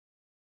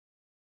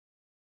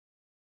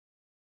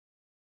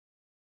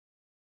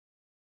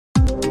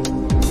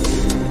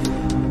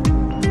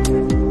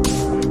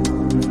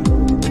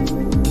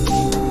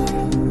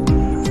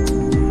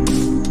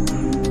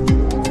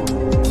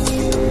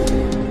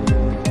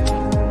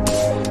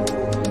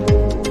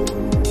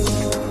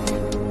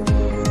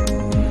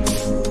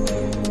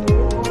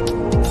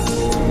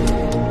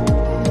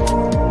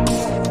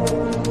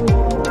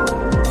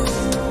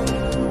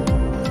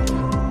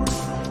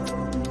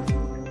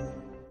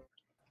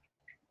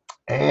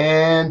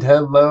And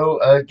hello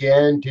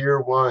again,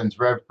 dear ones.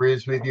 Rev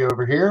Briz with you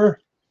over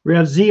here.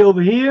 Rev Z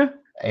over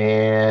here.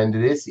 And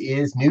this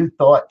is New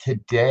Thought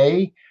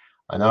Today,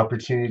 an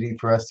opportunity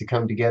for us to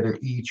come together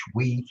each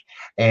week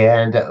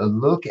and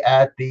look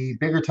at the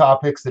bigger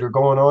topics that are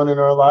going on in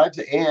our lives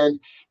and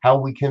how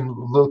we can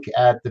look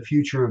at the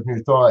future of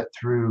New Thought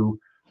through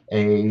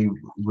a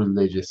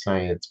religious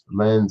science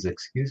lens.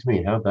 Excuse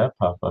me, how'd that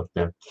pop up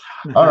there?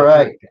 All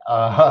right.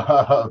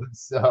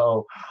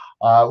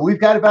 We've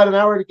got about an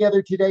hour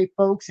together today,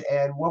 folks,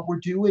 and what we're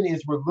doing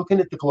is we're looking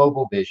at the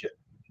global vision.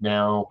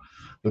 Now,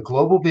 the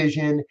global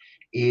vision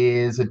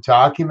is a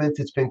document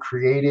that's been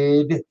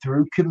created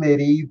through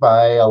committee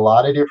by a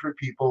lot of different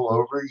people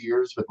over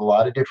years with a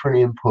lot of different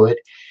input.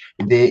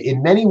 That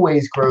in many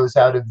ways grows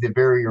out of the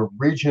very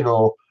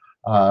original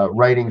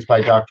writings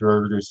by Dr.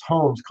 Ernest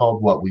Holmes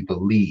called What We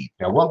Believe.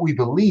 Now, What We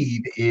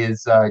Believe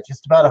is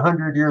just about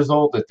 100 years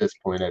old at this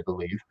point, I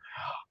believe.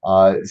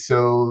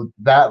 So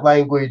that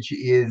language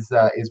is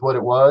what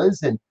it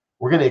was, and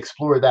we're going to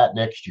explore that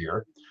next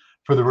year.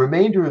 For the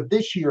remainder of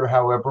this year,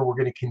 however, we're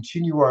going to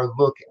continue our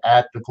look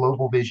at the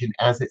global vision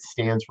as it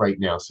stands right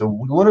now. So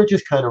we want to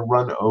just kind of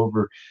run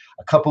over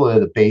a couple of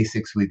the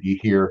basics with you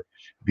here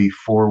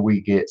before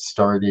we get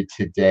started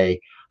today.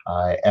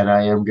 And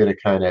I am going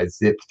to kind of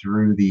zip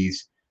through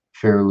these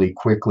fairly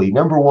quickly.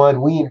 Number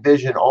one, we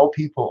envision all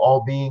people,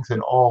 all beings,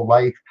 and all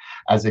life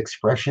as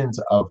expressions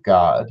of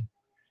God.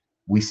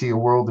 We see a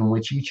world in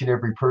which each and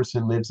every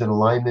person lives in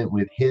alignment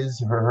with his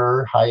or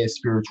her highest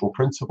spiritual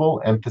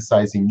principle,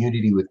 emphasizing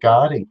unity with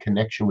God and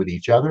connection with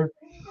each other.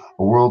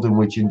 A world in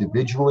which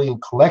individually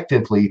and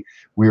collectively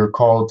we are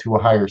called to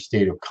a higher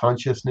state of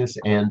consciousness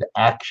and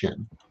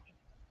action.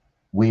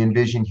 We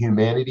envision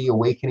humanity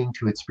awakening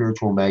to its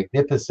spiritual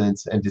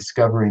magnificence and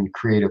discovering the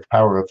creative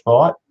power of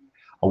thought,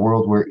 a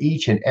world where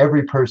each and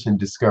every person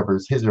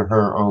discovers his or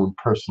her own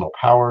personal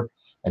power,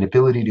 an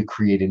ability to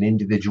create an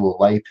individual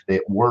life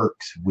that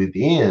works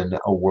within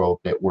a world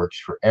that works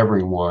for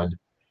everyone.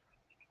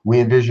 We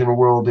envision a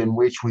world in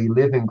which we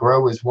live and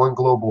grow as one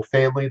global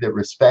family that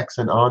respects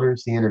and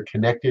honors the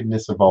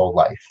interconnectedness of all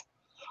life.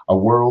 A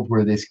world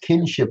where this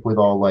kinship with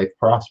all life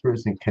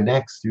prospers and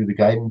connects through the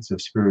guidance of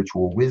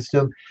spiritual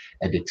wisdom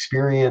and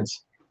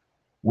experience.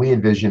 We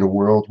envision a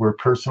world where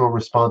personal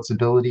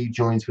responsibility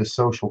joins with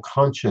social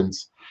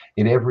conscience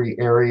in every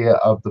area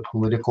of the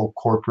political,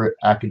 corporate,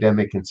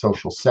 academic, and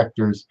social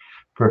sectors,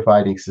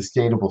 providing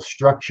sustainable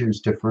structures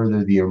to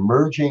further the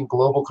emerging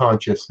global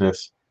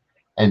consciousness.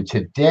 And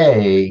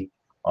today,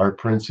 our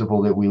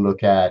principle that we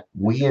look at,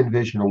 we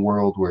envision a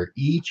world where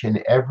each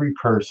and every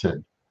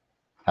person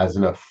has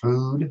enough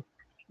food,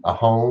 a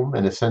home,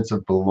 and a sense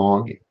of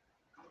belonging.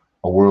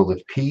 A world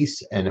of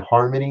peace and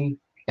harmony,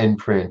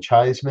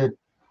 enfranchisement,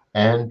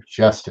 and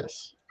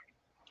justice.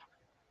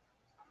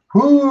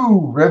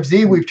 Whoo, Rev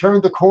Z, we've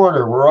turned the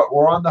corner.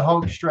 We're on the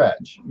home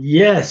stretch.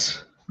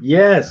 Yes,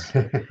 yes,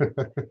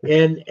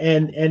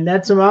 and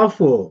that's a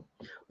mouthful,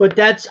 but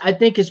that's I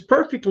think it's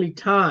perfectly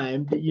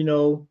timed.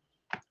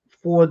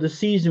 For the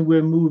season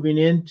we're moving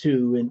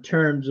into in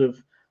terms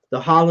of the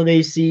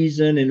holiday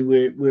season, and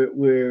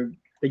we're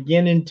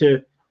beginning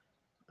to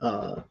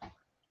uh,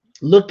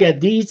 look at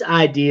these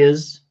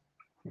ideas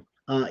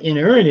in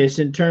earnest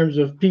in terms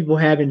of people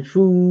having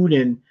food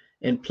and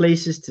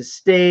places to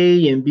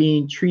stay and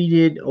being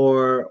treated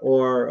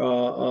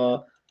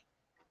or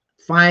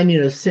finding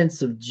a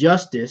sense of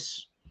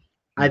justice.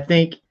 I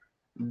think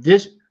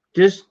this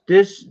this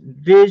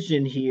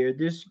vision here,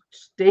 this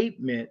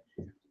statement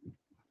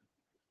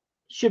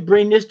should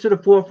bring this to the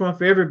forefront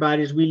for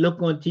everybody as we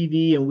look on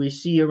TV and we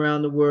see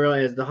around the world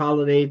as the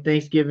holiday,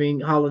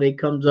 Thanksgiving holiday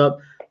comes up.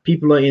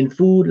 People are in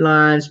food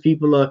lines,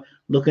 people are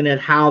looking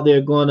at how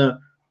they're going to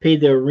pay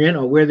their rent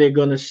or where they're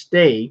going to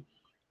stay.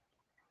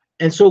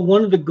 And so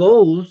one of the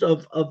goals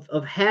of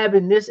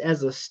having this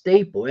as a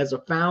staple, as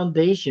a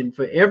foundation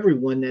for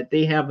everyone, that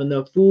they have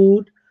enough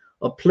food,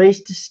 a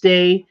place to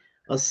stay,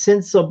 a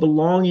sense of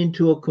belonging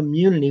to a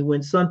community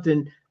when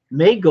something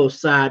may go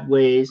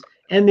sideways,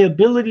 and the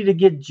ability to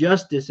get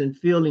justice and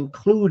feel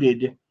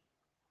included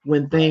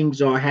when Right.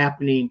 things are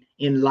happening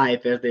in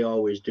life as they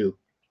always do.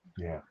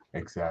 Yeah,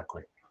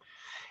 exactly.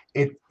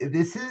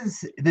 This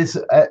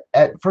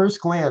at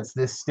first glance,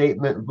 this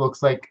statement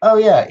looks like, oh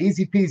yeah,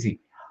 easy peasy.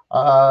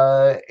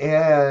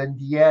 And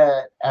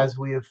yet, as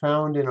we have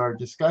found in our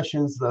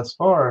discussions thus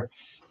far,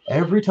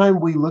 every time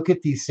we look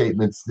at these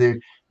statements,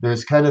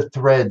 there's kind of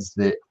threads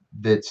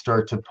that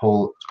start to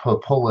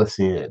pull us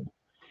in.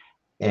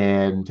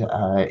 And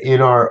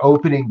in our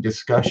opening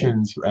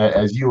discussions,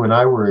 as you and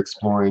I were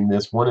exploring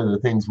this, one of the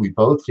things we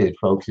both did,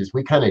 folks, is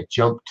we kind of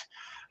jumped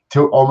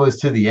to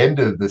almost to the end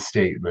of the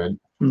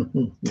statement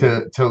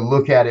to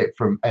look at it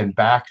from and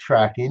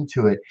backtrack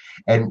into it,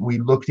 and we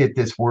looked at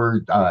this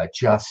word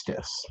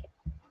justice,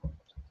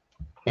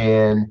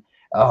 and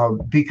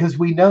because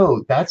we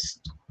know that's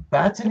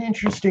an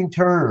interesting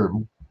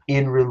term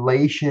in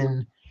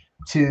relation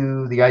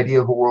to the idea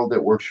of a world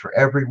that works for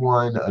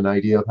everyone, an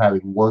idea of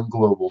having one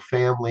global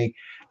family,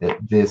 that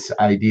this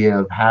idea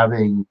of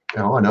having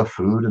enough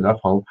food, enough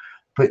home.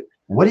 But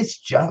what is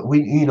just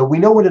we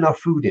know what enough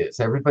food is.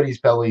 Everybody's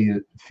belly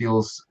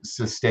feels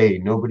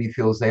sustained. Nobody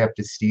feels they have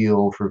to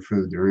steal for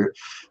food.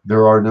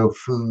 There are no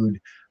food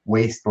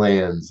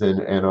wastelands,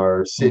 and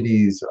our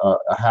cities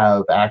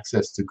have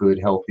access to good,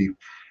 healthy.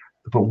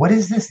 But what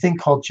is this thing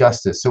called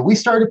justice? So we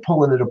started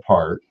pulling it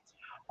apart.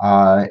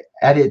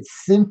 At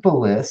its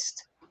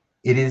simplest,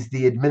 it is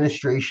the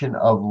administration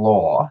of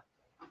law.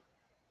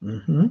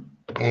 Mm-hmm.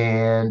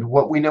 And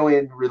what we know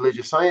in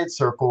religious science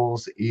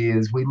circles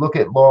is we look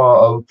at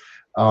law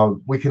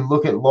we can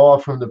look at law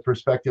from the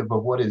perspective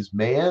of what is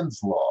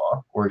man's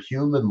law or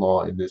human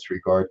law in this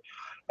regard,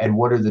 and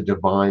what are the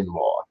divine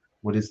law?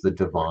 What is the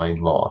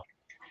divine law?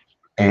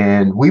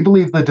 And we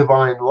believe the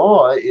divine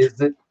law is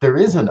that there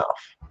is enough.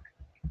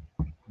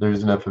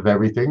 There's enough of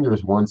everything.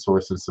 There's one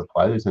source of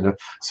supply. There's enough.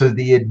 So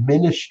the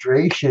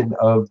administration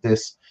of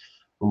this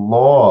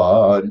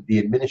law, the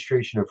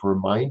administration of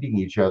reminding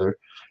each other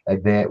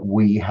that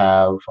we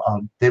have,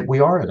 that we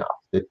are enough,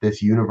 that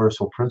this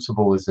universal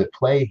principle is at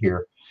play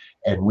here,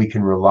 and we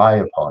can rely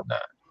upon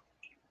that.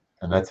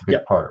 And that's a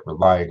big part,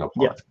 relying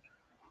upon it.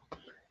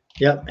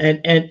 Yep.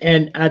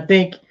 And I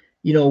think,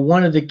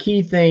 one of the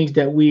key things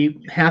that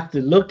we have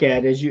to look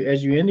at, as you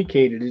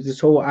indicated, is this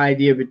whole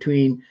idea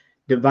between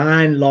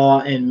divine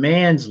law and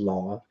man's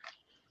law,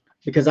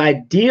 because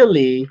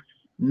ideally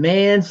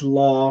man's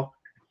law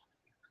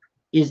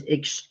is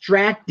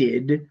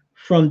extracted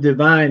from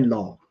divine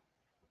law.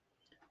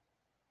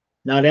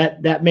 Now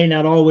that may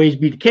not always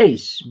be the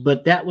case,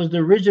 but that was the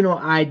original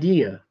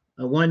idea,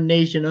 of one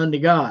nation under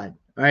God,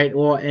 right?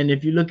 And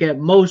if you look at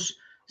most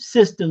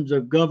systems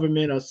of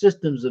government or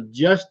systems of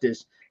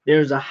justice,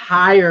 there's a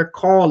higher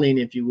calling,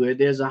 if you would.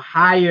 There's a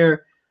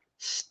higher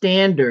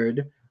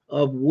standard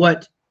of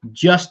what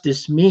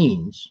justice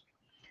means.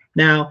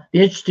 Now,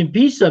 the interesting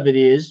piece of it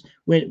is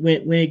when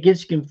it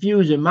gets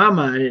confused, in my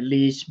mind at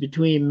least,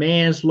 between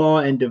man's law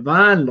and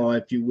divine law,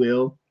 if you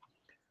will,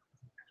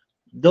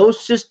 those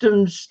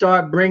systems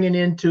start bringing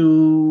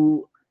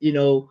into,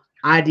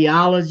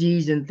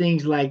 ideologies and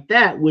things like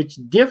that, which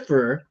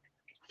differ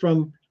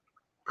from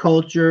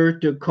culture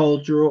to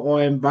culture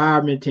or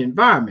environment to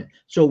environment.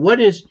 So what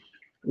is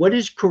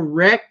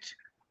correct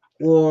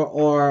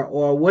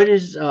or what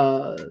is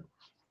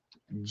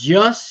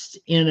just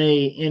in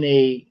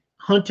a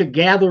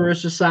hunter-gatherer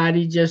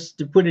society, just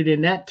to put it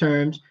in that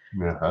terms,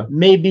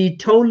 may be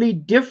totally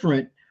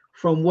different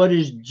from what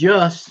is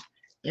just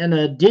in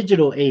a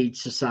digital age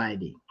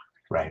society.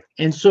 Right.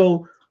 And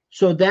so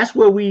that's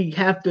where we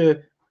have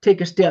to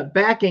take a step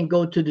back and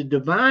go to the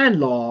divine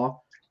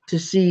law to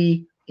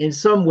see in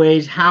some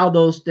ways how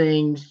those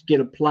things get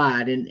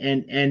applied,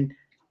 and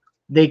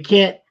they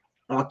can't,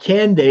 or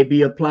can they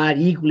be applied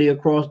equally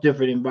across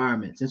different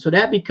environments. And so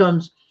that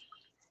becomes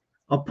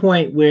a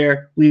point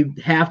where we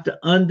have to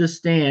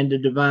understand the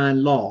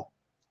divine law.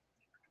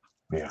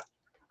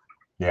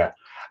 Yeah,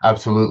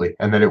 absolutely.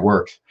 And that it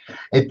works.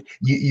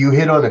 You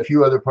hit on a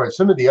few other parts.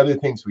 Some of the other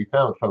things we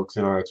found, folks,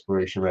 in our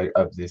exploration, right,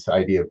 of this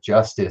idea of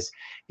justice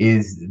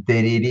is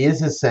that it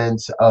is a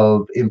sense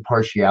of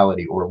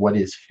impartiality, or what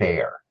is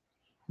fair.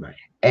 Right.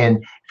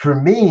 And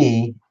for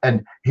me,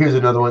 and here's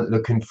another one, the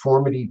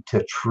conformity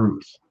to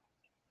truth.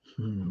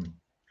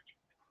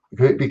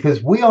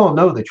 Because we all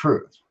know the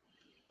truth.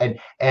 And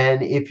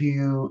if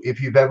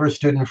you've ever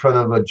stood in front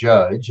of a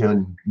judge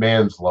on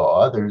man's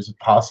law, there's a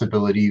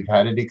possibility you've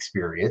had an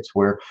experience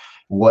where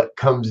what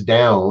comes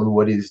down,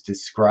 what is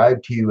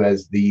described to you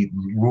as the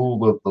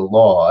rule of the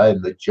law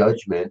and the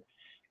judgment,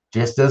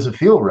 just doesn't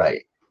feel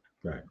right.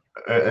 Right.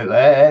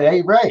 That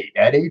ain't right.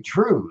 That ain't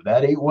true.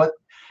 That ain't what.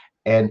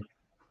 And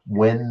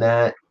when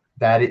that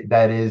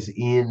is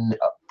in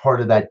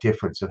part of that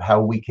difference of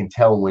how we can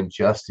tell when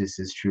justice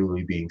is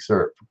truly being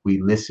served. We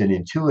listen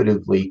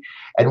intuitively,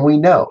 and we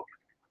know,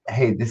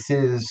 hey, this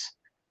is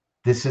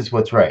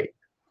what's right.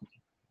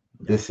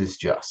 This is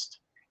just.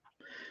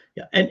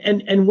 Yeah,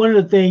 and one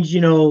of the things,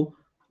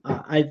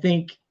 I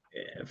think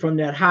from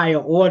that higher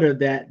order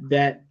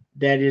that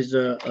is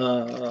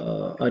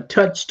a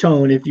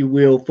touchstone, if you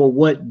will, for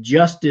what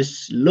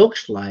justice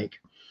looks like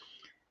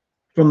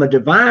from a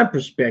divine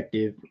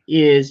perspective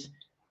is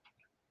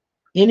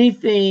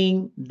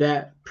anything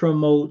that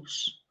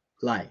promotes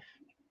life.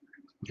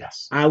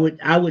 Yes. I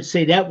would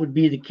say that would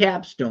be the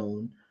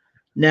capstone.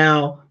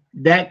 Now,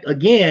 that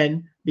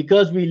again,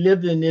 because we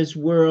live in this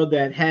world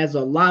that has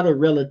a lot of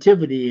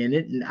relativity in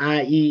it, and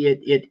i.e.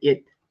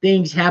 it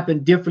things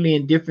happen differently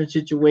in different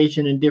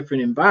situations and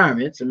different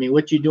environments. I mean,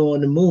 what you do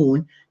on the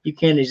moon, you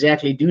can't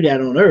exactly do that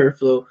on Earth.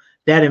 So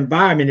that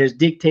environment has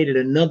dictated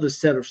another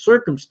set of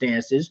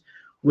circumstances,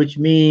 which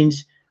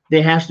means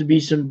there has to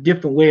be some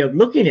different way of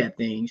looking at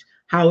things.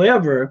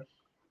 However,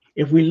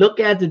 if we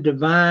look at the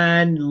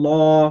divine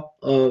law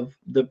of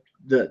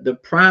the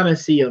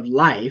primacy of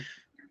life,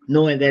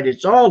 knowing that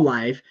it's all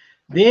life,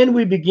 then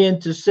we begin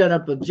to set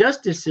up a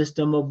justice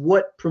system of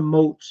what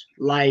promotes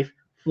life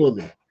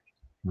fully.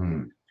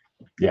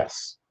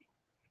 Yes.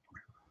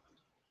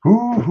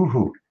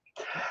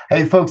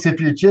 Hey, folks, if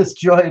you're just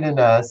joining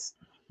us,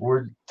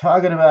 we're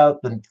talking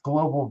about the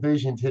global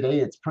vision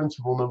today. It's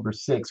principle number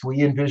 6.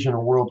 We envision a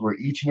world where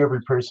each and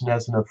every person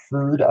has enough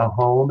food, a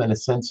home, and a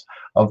sense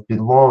of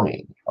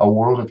belonging. A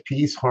world of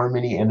peace,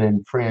 harmony, and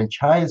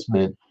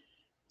enfranchisement.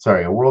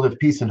 Sorry, a world of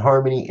peace and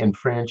harmony,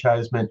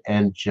 enfranchisement,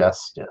 and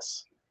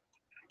justice.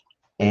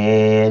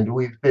 And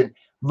we've been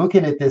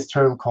looking at this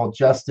term called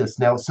justice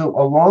now. So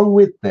along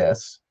with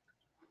this,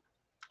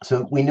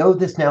 so we know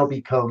this now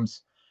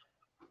becomes,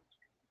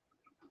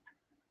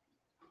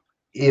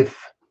 if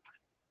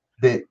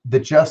the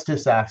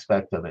justice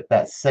aspect of it,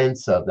 that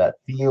sense of that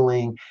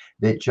feeling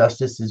that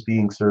justice is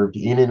being served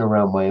in and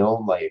around my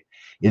own life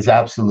is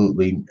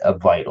absolutely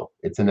vital.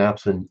 It's an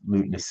absolute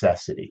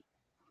necessity.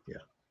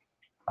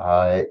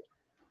 Yeah.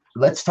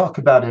 Let's talk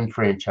about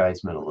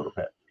enfranchisement a little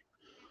bit.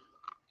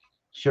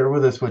 Share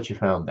with us what you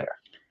found there.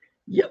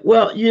 Yeah,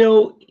 well, you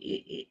know,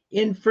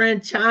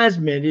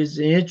 enfranchisement is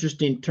an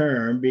interesting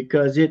term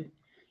because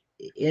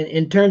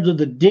in terms of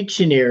the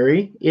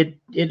dictionary, it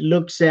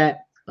looks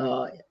at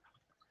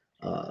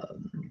uh,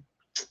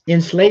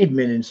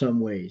 enslavement in some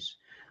ways,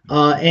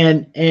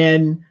 and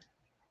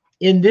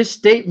in this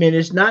statement,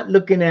 it's not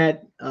looking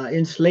at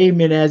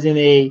enslavement as in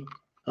a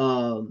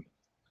um,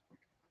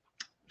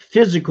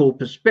 physical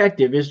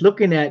perspective. It's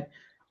looking at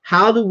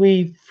how do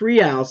we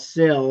free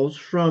ourselves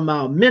from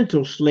our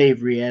mental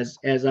slavery,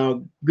 as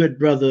our good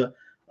brother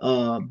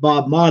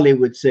Bob Marley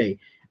would say.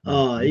 You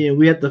know,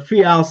 we have to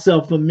free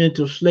ourselves from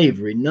mental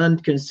slavery. None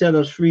can set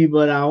us free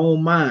but our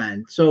own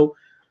mind. So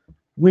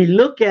we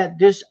look at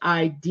this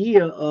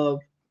idea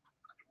of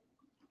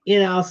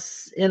in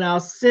our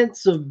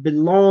sense of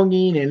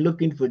belonging and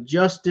looking for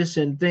justice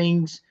and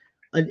things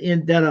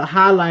that are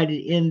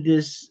highlighted in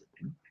this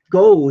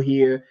goal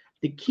here.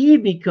 The key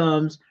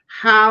becomes,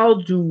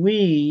 how do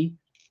we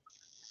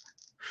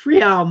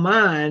free our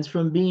minds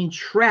from being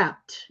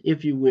trapped,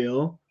 if you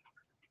will,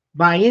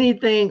 by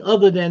anything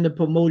other than the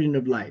promoting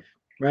of life,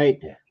 right?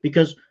 Yeah.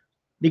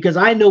 Because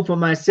I know for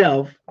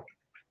myself,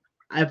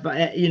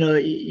 you know,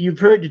 you've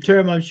heard the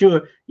term, I'm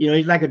sure, you know,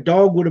 it's like a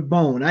dog with a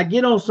bone. I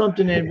get on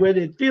something that whether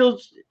it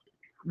feels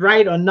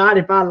right or not,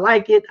 if I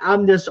like it,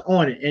 I'm just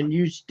on it, and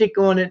you stick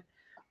on it.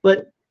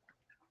 But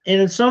and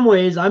in some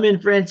ways, I'm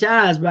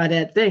enfranchised by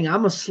that thing.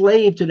 I'm a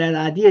slave to that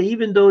idea,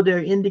 even though there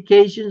are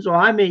indications, or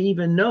I may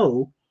even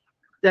know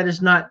that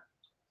it's not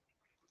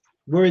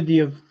worthy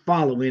of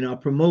following or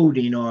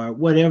promoting or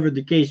whatever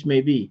the case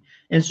may be.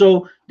 And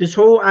so, this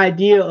whole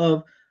idea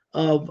of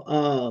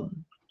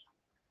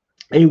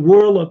a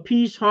world of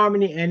peace,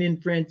 harmony, and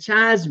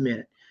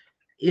enfranchisement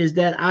is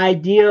that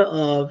idea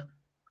of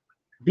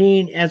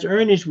being, as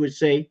Ernest would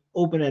say,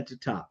 open at the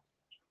top.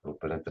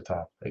 Open at the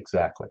top,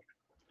 exactly.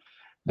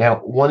 Now,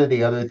 one of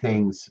the other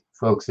things,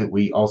 folks, that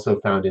we also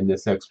found in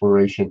this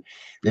exploration,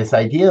 this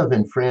idea of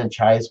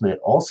enfranchisement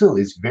also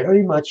is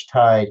very much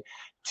tied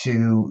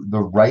to the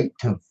right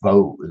to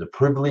vote, the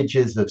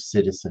privileges of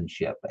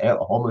citizenship.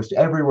 Almost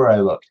everywhere I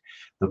looked,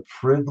 the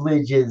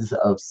privileges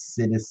of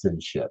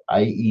citizenship,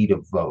 i.e., to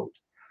vote.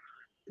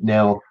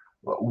 Now,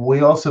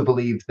 we also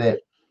believe that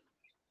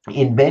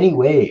in many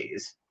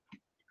ways,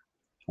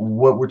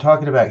 what we're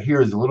talking about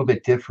here is a little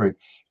bit different.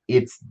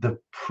 It's the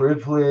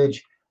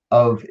privilege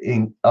of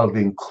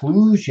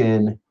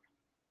inclusion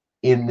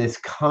in this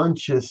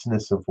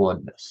consciousness of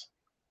oneness.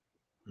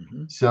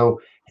 Mm-hmm. So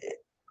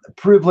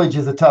privilege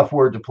is a tough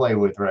word to play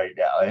with right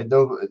now. And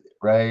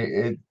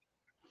right?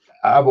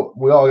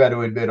 We all got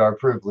to admit our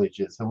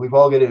privileges, and we've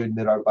all got to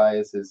admit our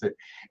biases.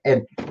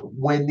 And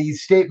when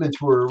these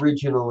statements were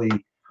originally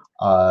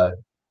uh,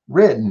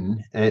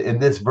 written in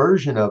this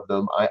version of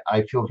them,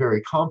 I feel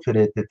very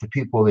confident that the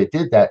people that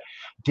did that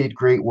did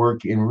great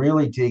work in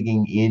really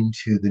digging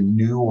into the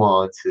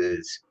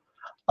nuances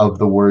of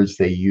the words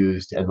they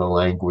used and the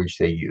language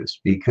they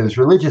used. Because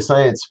religious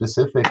science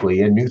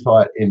specifically, and New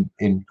Thought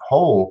in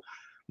whole,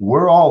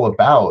 we're all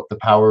about the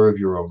power of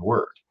your own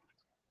word.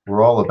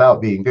 We're all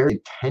about being very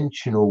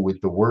intentional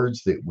with the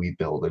words that we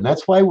build. And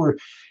that's why we're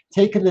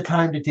taking the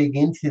time to dig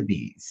into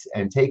these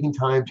and taking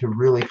time to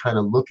really kind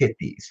of look at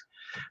these.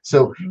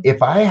 So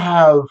if I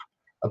have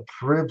a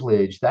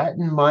privilege, that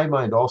in my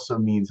mind also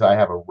means I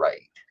have a right.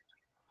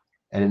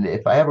 And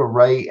if I have a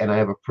right and I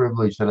have a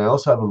privilege, then I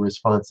also have a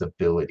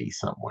responsibility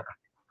somewhere.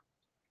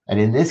 And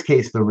in this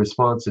case, the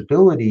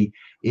responsibility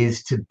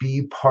is to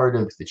be part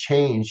of the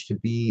change, to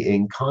be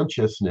in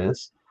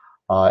consciousness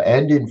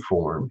and in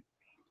form,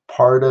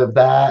 part of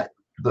that,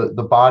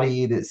 the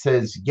body that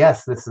says,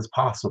 yes, this is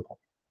possible.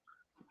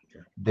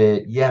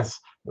 That, yes,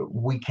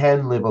 we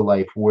can live a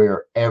life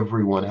where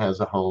everyone has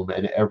a home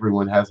and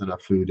everyone has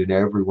enough food and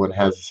everyone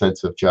has a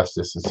sense of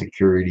justice and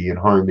security and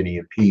harmony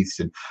and peace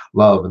and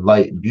love and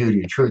light and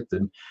beauty and truth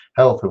and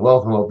health and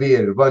wealth and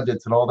well-being and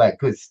abundance and all that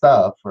good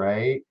stuff,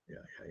 right? Yeah.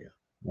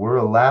 We're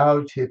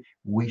allowed to,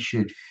 we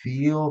should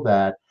feel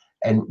that.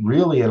 And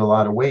really, in a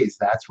lot of ways,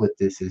 that's what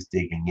this is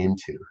digging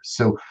into.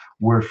 So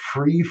we're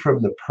free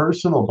from the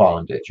personal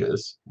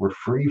bondages. We're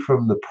free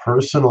from the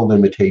personal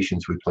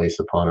limitations we place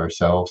upon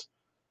ourselves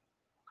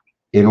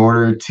in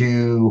order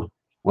to,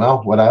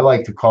 well, what I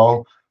like to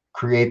call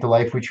create the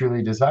life we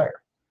truly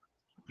desire.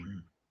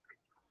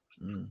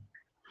 Mm.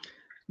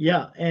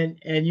 Yeah, and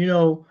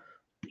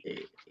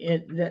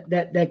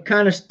that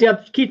kind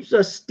of keeps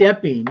us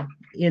stepping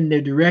in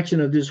the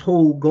direction of this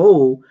whole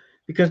goal,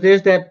 because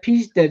there's that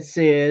piece that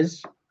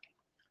says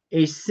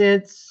a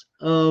sense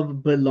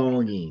of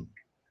belonging.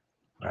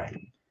 Right.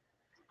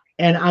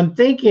 And I'm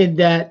thinking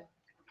that,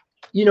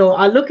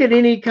 I look at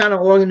any kind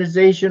of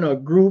organization or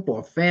group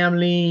or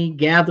family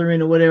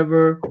gathering or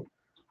whatever.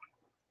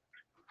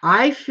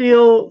 I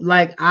feel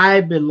like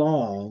I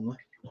belong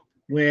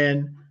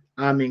when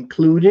I'm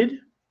included.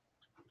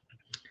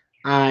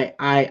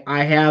 I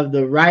have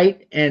the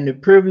right and the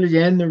privilege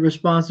and the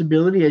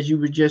responsibility, as you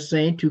were just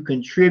saying, to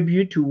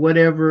contribute to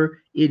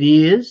whatever it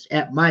is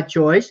at my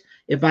choice.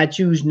 If I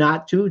choose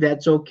not to,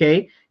 that's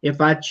okay.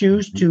 If I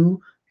choose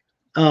to,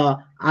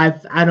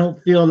 I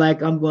don't feel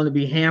like I'm going to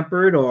be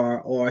hampered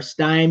or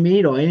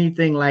stymied or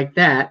anything like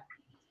that.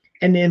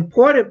 And the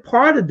important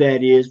part of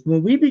that is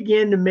when we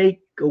begin to make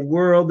a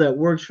world that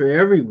works for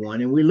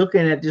everyone, and we're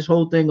looking at this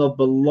whole thing of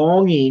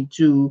belonging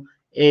to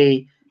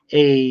a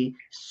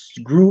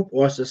group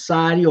or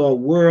society or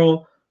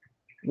world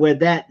where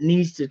that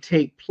needs to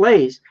take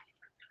place.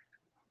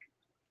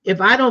 If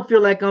I don't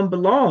feel like I'm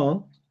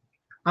belong,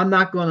 I'm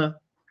not gonna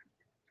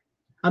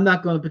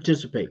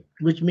participate.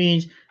 Which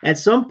means at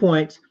some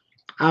point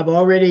I've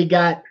already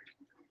got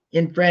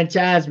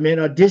enfranchisement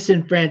or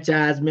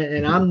disenfranchisement,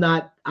 and I'm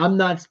not on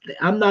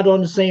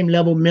the same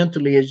level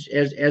mentally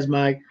as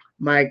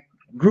my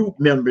group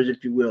members,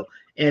 if you will.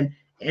 And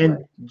Right.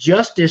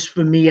 justice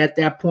for me at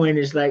that point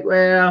is like,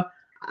 well,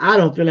 I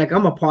don't feel like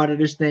I'm a part of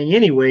this thing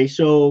anyway.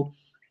 So,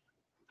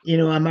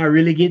 am I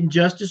really getting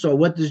justice, or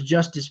what does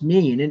justice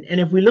mean? And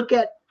if we look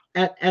at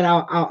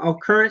our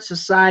current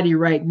society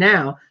right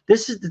now,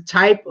 this is the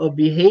type of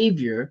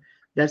behavior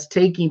that's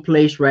taking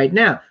place right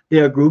now.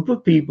 There are a group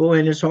of people,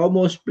 and it's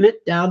almost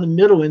split down the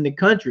middle in the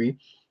country.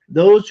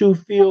 Those who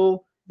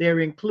feel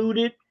they're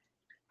included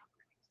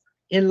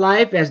in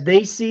life as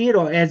they see it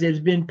or as it's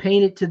been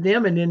painted to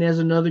them, and then there's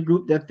another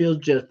group that feels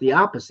just the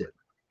opposite.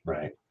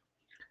 Right.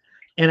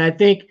 And I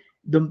think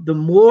the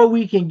more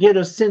we can get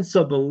a sense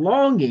of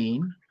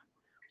belonging,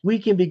 we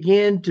can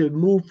begin to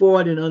move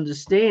forward and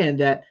understand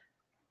that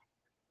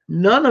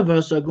none of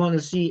us are going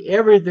to see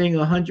everything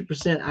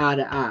 100% eye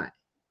to eye.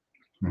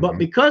 Mm-hmm. But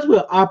because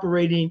we're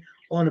operating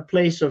on a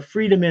place of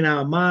freedom in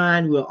our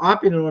mind, we're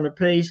operating on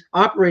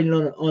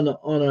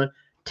a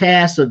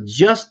task of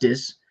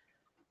justice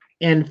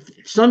and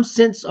some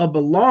sense of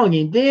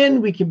belonging,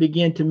 then we can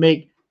begin to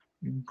make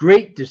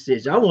great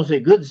decisions. I won't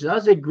say good decisions,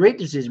 I'll say great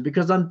decisions,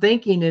 because I'm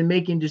thinking and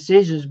making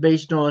decisions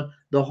based on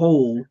the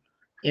whole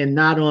and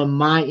not on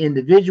my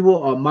individual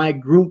or my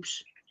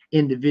group's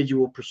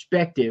individual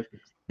perspective,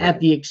 right, at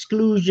the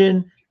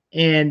exclusion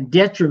and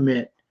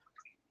detriment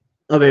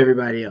of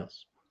everybody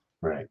else.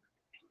 Right.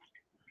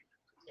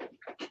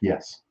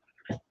 Yes.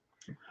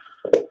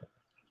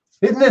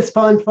 Isn't this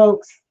fun,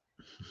 folks?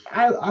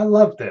 I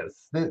love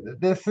this.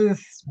 This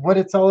is what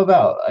it's all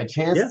about. A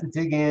chance to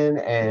dig in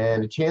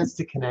and a chance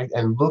to connect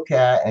and look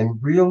at and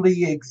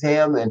really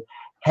examine,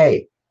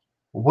 hey,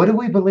 what do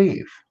we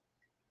believe?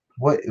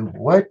 What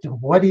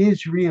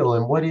is real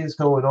and what is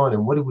going on,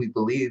 and what do we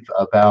believe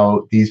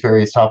about these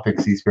various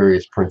topics, these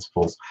various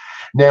principles?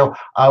 Now,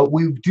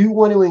 we do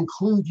want to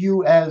include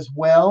you as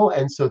well,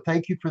 and so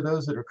thank you for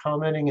those that are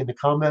commenting in the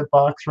comment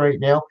box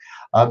right now.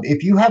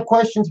 If you have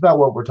questions about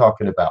what we're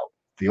talking about,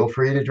 feel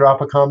free to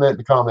drop a comment in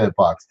the comment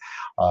box.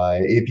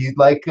 If you'd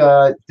like,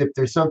 if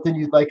there's something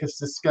you'd like us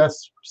to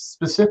discuss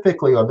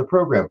specifically on the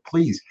program,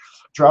 please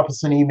drop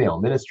us an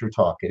email,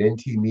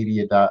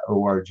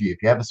 ministertalk@ntmedia.org.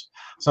 If you have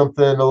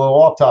something a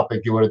little off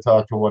topic you want to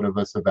talk to one of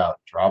us about,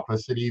 drop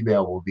us an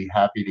email. We'll be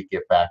happy to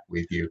get back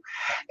with you.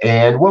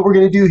 And what we're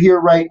going to do here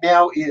right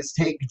now is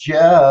take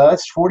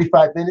just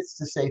 45 minutes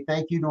to say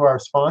thank you to our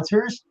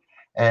sponsors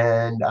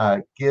and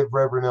give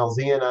Reverend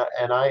LZ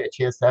and I a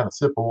chance to have a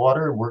sip of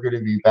water. We're going to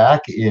be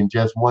back in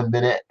just 1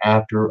 minute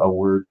after a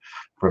word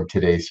from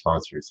today's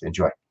sponsors.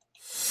 Enjoy.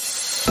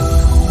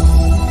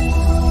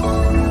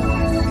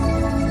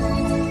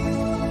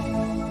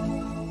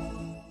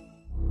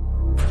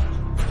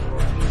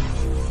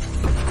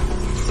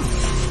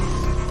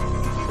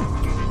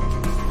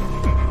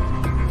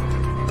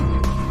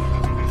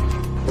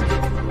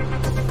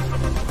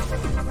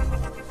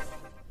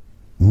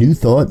 New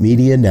Thought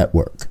Media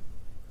Network.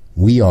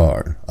 We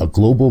are a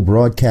global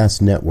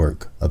broadcast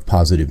network of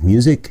positive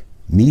music,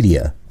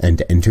 media,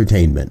 and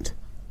entertainment,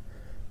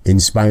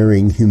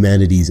 inspiring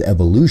humanity's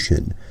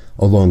evolution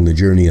along the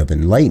journey of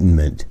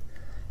enlightenment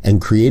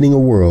and creating a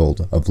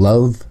world of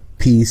love,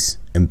 peace,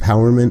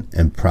 empowerment,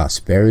 and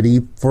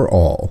prosperity for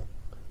all.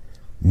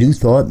 New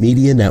Thought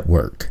Media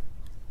Network.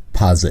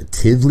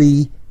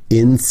 Positively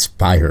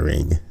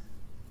inspiring.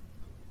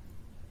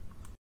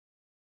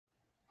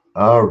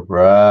 All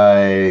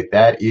right,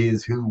 that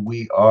is who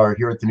we are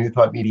here at the New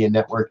Thought Media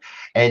Network.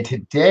 And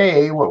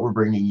today, what we're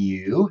bringing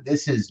you,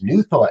 this is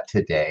New Thought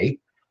Today,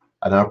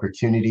 an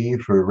opportunity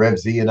for Rev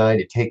Z and I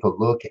to take a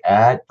look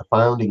at the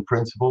founding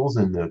principles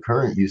and the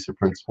current use of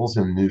principles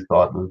in the New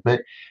Thought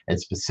movement, and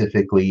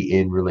specifically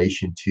in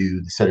relation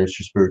to the Centers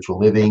for Spiritual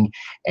Living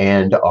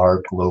and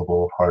our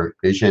global heart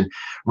vision.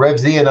 Rev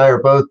Z and I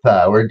are both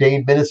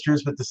ordained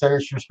ministers with the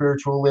Centers for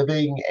Spiritual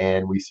Living,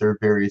 and we serve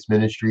various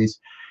ministries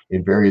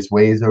in various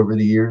ways over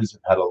the years.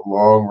 We've had a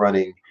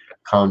long-running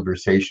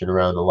conversation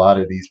around a lot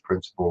of these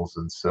principles,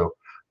 and so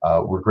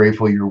we're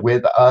grateful you're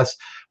with us.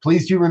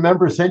 Please do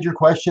remember, send your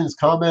questions,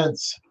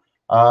 comments,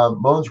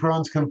 moans,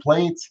 groans,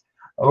 complaints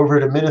over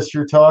to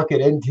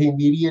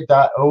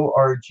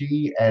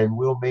ministertalk@ntmedia.org, and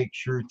we'll make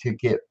sure to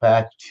get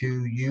back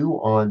to you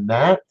on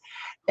that.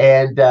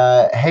 And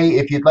hey,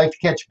 if you'd like to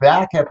catch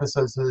back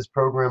episodes of this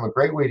program, a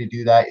great way to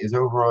do that is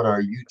over on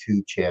our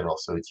YouTube channel.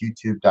 So it's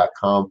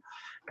youtube.com.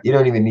 You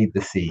don't even need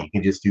the C. You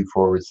can just do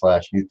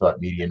 /New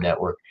Thought Media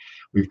Network.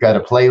 We've got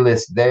a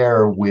playlist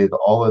there with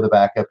all of the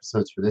back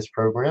episodes for this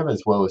program,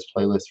 as well as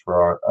playlists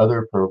for our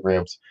other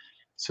programs.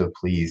 So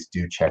please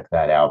do check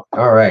that out.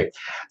 All right.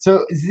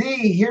 So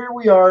Z, here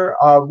we are.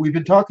 We've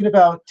been talking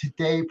about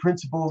today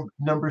principle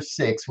number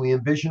 6. We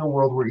envision a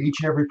world where each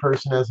and every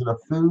person has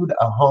enough food,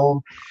 a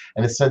home,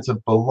 and a sense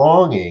of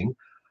belonging.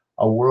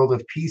 A world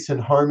of peace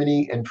and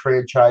harmony,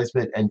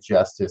 enfranchisement and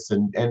justice.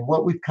 And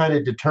what we've kind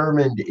of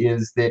determined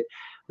is that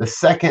the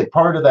second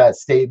part of that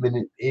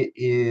statement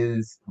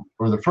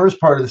or the first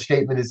part of the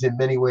statement is in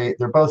many ways,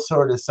 they're both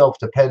sort of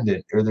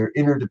self-dependent, or they're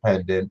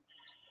interdependent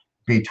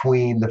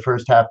between the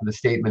first half of the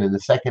statement and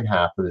the second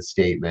half of the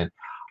statement.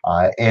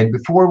 And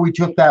before we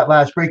took that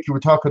last break, you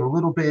were talking a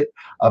little bit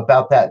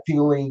about that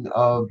feeling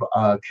of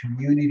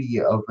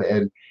community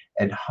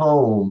and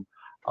home,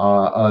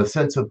 a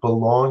sense of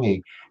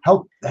belonging.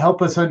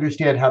 Help us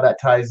understand how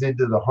that ties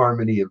into the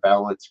harmony and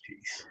balance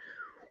piece.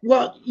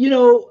 Well,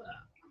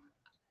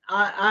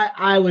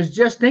 I was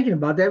just thinking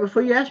about that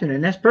before you asked me,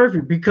 and that's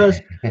perfect,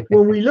 because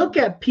when we look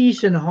at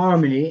peace and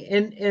harmony,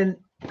 and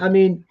I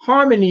mean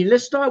harmony,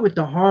 let's start with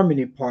the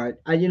harmony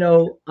part. I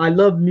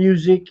love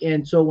music,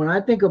 and so when I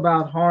think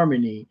about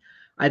harmony,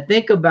 I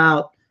think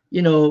about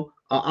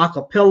a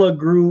cappella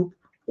group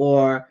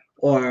or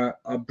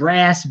a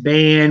brass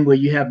band where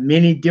you have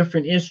many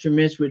different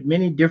instruments with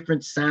many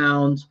different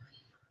sounds,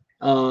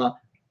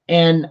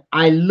 and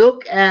I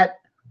look at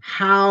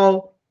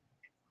how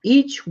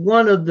each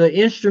one of the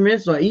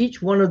instruments or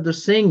each one of the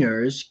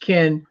singers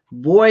can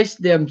voice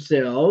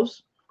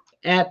themselves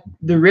at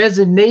the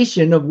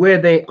resonation of where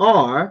they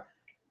are,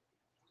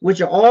 which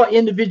are all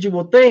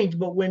individual things.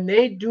 But when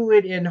they do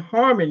it in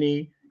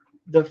harmony,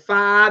 the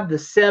 5, the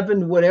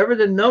 7, whatever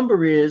the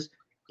number is,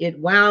 it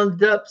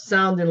wound up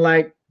sounding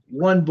like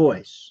one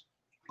voice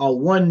or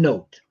one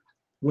note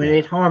when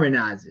it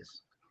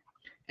harmonizes.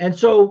 And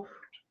so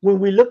when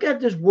we look at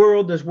this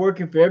world that's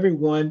working for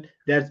everyone,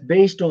 that's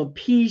based on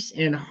peace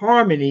and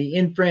harmony,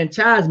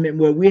 enfranchisement,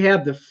 where we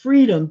have the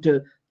freedom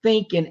to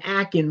think and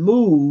act and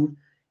move,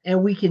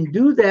 and we can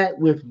do that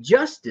with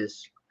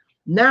justice,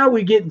 now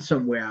we're getting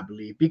somewhere, I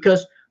believe,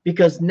 because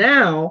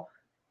now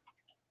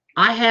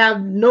I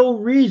have no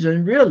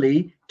reason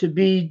really to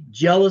be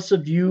jealous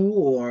of you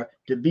or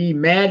to be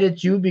mad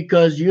at you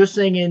because you're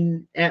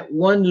singing at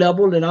one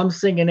level and I'm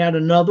singing at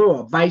another,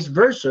 or vice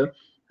versa,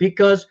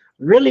 because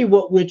really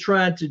what we're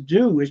trying to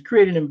do is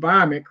create an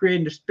environment,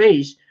 creating a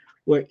space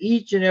where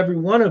each and every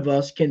one of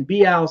us can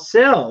be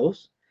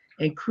ourselves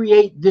and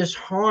create this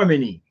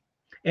harmony.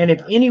 And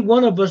if any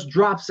one of us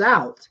drops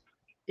out,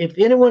 if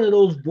any one of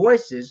those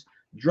voices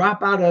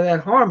drop out of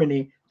that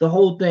harmony, the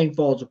whole thing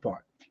falls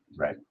apart.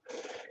 Right.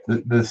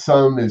 The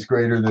sum is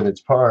greater than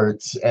its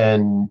parts,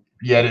 and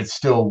yet it's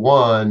still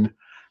one.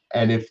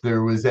 And if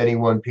there was any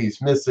one piece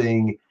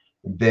missing,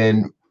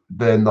 then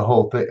the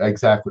whole thing,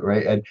 exactly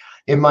right. And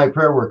in my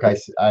prayer work, I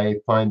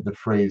find the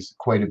phrase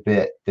quite a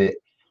bit that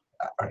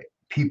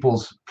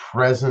people's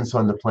presence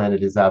on the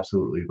planet is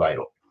absolutely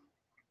vital,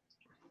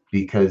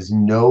 because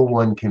no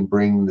one can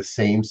bring the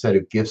same set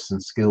of gifts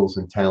and skills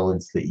and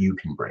talents that you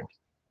can bring.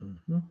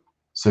 Mm-hmm.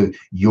 So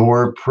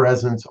your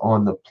presence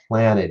on the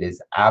planet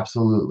is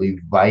absolutely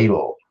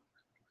vital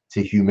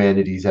to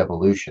humanity's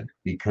evolution,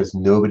 because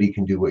nobody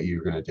can do what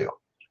you're going to do.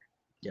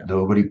 Yeah.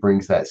 Nobody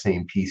brings that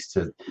same piece,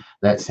 to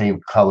that same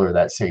color,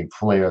 that same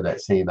flair,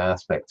 that same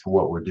aspect to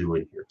what we're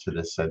doing here, to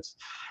this sense.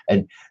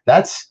 And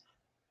that's,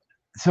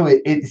 so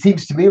it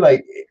seems to me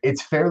like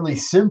it's fairly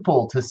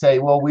simple to say,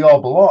 well, we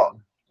all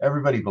belong.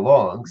 Everybody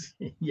belongs.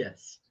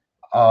 Yes.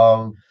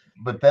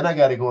 But then I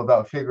got to go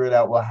about figuring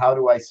out, well, how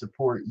do I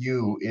support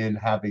you in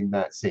having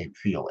that same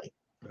feeling?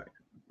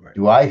 Right.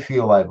 Do I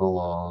feel I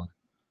belong?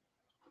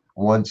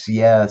 Once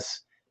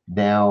yes,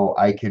 now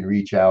I can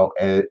reach out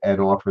and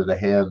offer the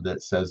hand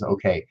that says,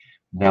 okay,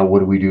 now what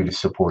do we do to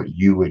support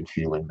you in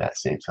feeling that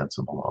same sense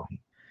of belonging?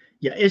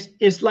 Yeah,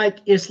 it's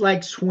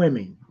like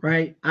swimming,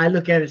 right? I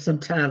look at it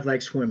sometimes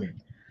like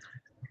swimming.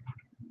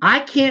 I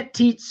can't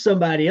teach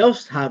somebody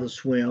else how to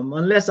swim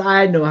unless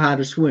I know how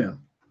to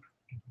swim.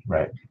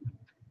 Right.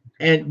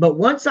 But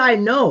once I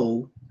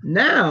know,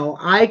 now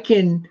I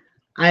can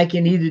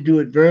either do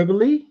it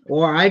verbally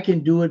or I can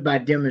do it by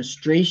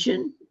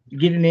demonstration,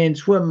 get in there and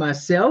swim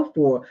myself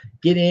or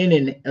get in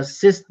and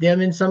assist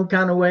them in some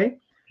kind of way.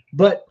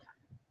 But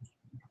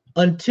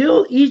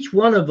until each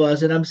one of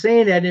us, and I'm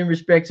saying that in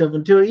respects of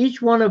until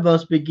each one of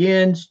us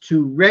begins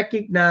to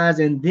recognize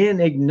and then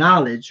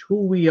acknowledge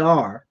who we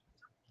are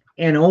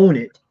and own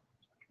it,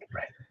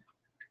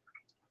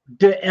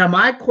 am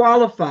I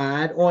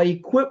qualified or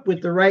equipped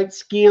with the right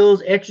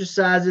skills,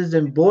 exercises,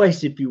 and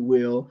voice, if you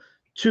will,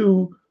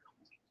 to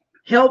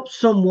help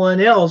someone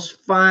else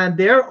find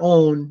their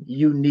own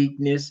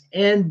uniqueness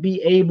and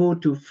be able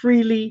to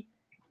freely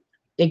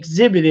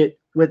exhibit it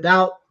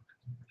without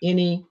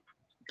any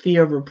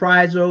fear of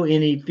reprisal,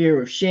 any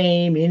fear of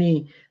shame,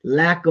 any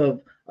lack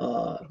of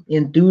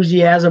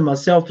enthusiasm or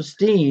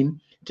self-esteem,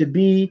 to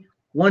be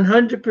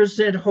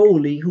 100%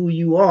 wholly who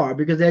you are?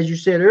 Because as you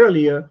said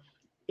earlier,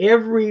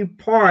 every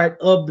part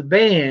of the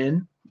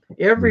band,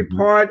 every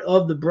part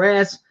of the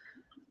brass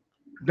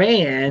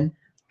band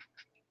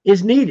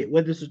is needed,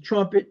 whether it's a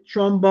trumpet,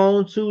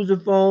 trombone,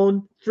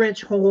 sousaphone,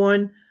 French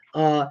horn.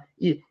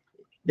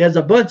 There's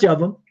a bunch of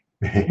them,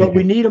 but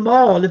we need them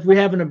all if we're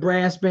having a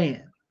brass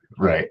band.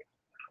 Right.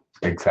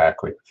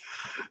 Exactly.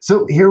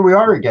 So here we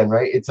are again,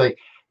 right? It's like,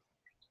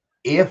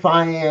 if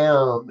I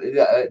am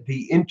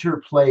the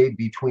interplay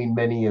between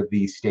many of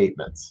these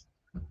statements,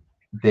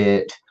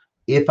 that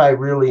if I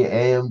really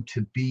am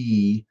to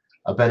be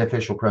a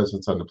beneficial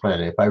presence on the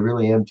planet, if I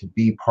really am to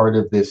be part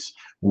of this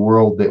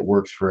world that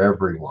works for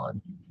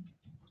everyone,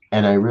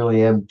 and I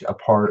really am a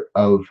part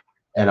of,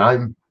 and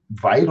I'm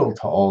vital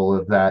to all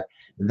of that,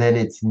 then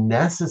it's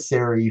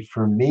necessary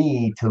for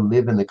me to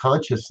live in the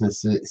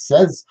consciousness that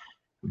says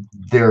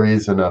there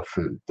is enough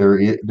food, there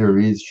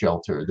is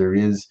shelter, there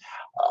is,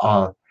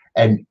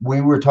 and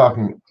we were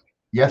talking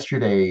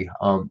yesterday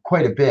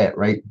quite a bit,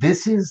 right?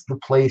 This is the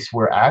place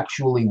where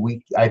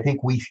actually I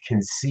think we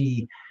can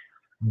see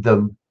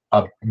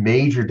a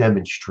major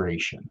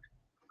demonstration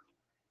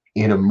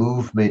in a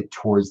movement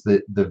towards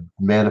the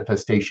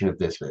manifestation of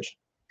this vision.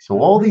 So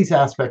all these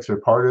aspects are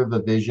part of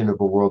the vision of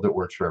a world that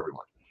works for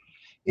everyone.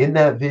 In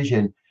that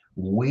vision,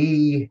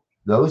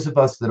 those of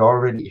us that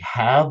already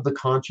have the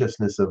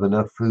consciousness of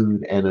enough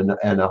food and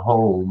a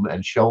home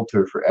and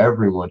shelter for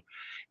everyone,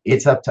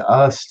 it's up to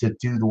us to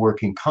do the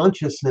work in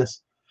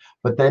consciousness,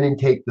 but then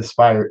take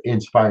the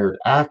inspired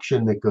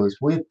action that goes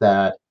with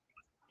that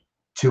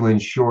to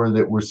ensure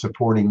that we're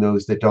supporting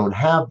those that don't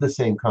have the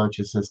same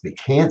consciousness, that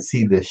can't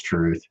see this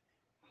truth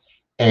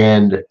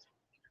and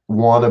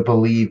want to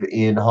believe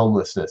in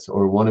homelessness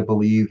or want to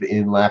believe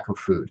in lack of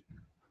food,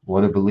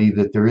 want to believe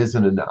that there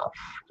isn't enough,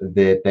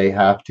 that they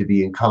have to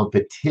be in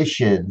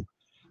competition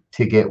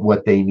to get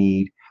what they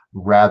need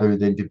rather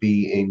than to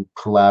be in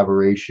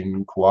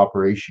collaboration,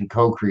 cooperation,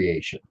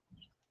 co-creation,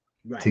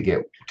 right,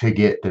 to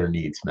get their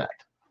needs met.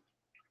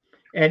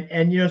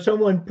 And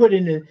someone put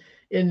in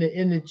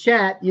the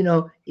chat,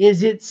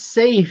 is it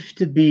safe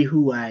to be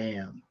who I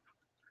am?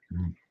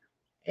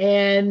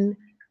 And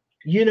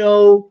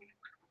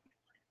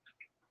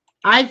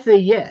I say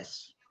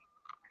yes.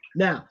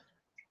 Now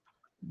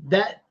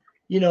that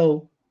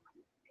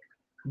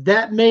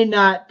that may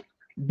not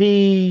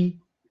be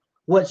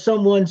what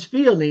someone's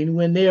feeling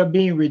when they are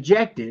being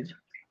rejected,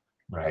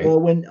 right, or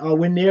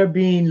when they're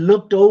being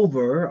looked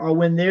over, or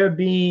when they're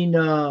being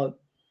not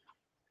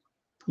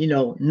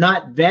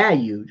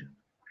valued.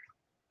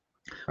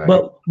 Right.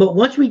 But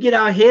once we get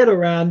our head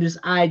around this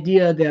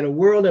idea that a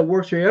world that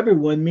works for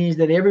everyone means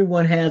that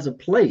everyone has a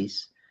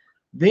place,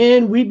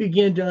 then we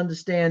begin to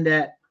understand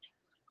that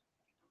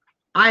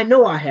I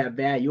know I have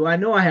value. I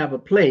know I have a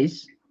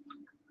place.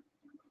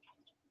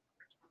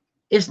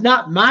 It's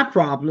not my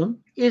problem.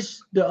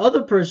 It's the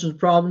other person's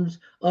problems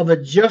of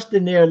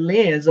adjusting their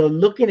lens or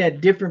looking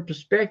at different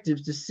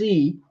perspectives to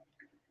see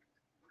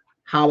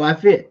how I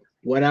fit,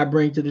 what I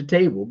bring to the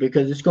table,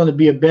 because it's going to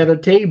be a better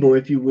table,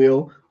 if you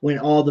will, when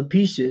all the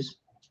pieces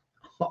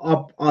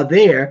are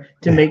there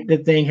to make the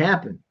thing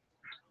happen.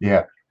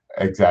 Yeah,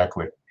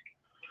 exactly.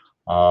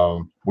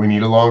 We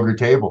need a longer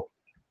table.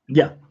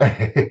 Yeah.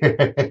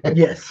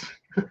 Yes.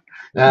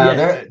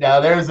 Now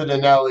there's an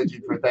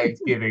analogy for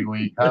Thanksgiving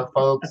week, huh,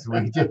 folks?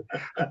 We just,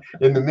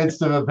 in the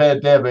midst of a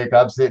pandemic,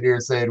 I'm sitting here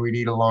saying we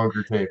need a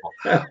longer table.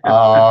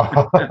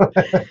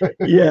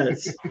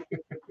 Yes.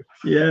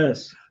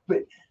 Yes.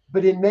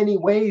 But in many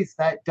ways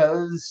that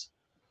does,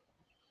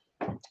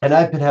 and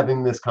I've been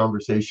having this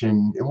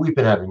conversation, and we've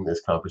been having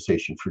this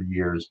conversation for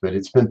years, but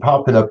it's been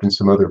popping up in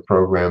some other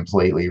programs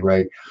lately,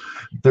 right?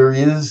 There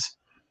is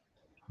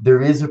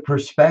a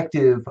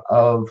perspective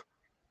of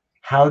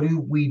how do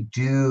we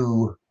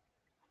do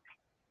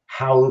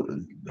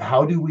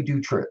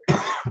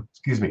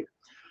excuse me,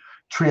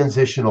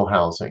 transitional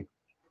housing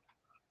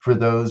for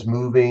those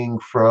moving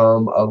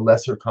from a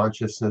lesser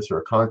consciousness or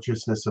a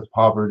consciousness of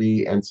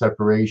poverty and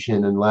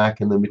separation and lack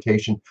and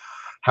limitation.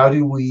 How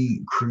do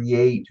we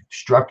create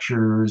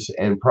structures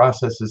and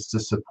processes to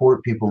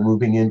support people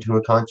moving into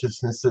a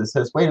consciousness that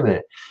says, wait a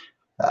minute,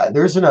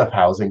 there's enough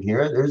housing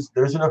here,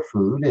 there's enough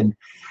food, and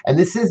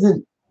this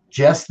isn't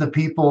just the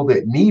people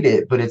that need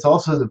it, but it's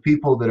also the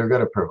people that are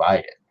going to provide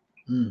it.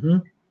 Mm-hmm.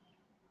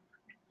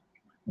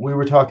 we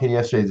were talking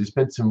yesterday, there's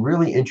been some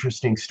really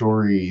interesting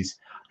stories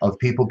of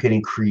people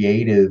getting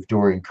creative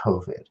during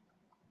COVID.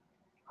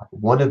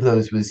 One of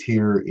those was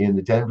here in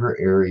the Denver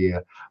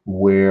area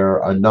where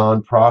a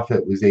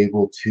nonprofit was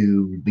able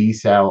to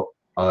lease out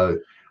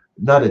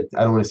not a,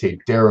 I don't want to say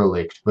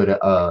derelict, but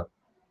a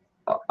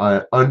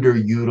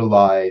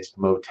underutilized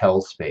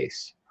motel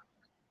space.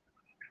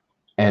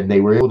 And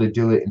they were able to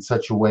do it in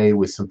such a way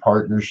with some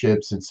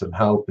partnerships and some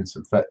help and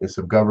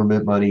some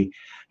government money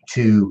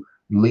to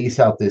lease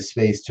out this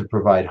space to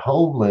provide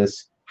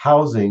homeless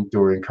housing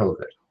during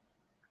COVID.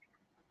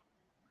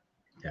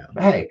 Yeah.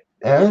 Hey,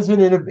 there's an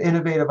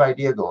innovative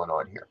idea going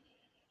on here.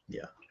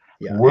 Yeah.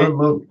 Yeah.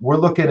 We're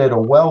looking at a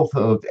wealth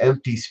of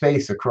empty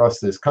space across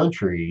this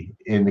country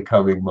in the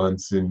coming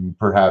months and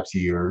perhaps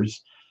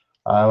years.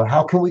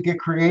 How can we get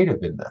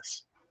creative in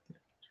this?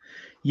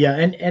 Yeah,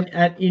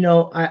 and you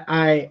know,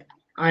 I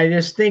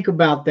just think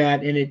about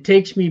that, and it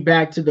takes me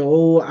back to the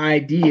old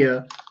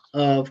idea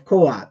of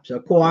co-ops or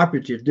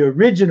cooperatives, the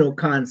original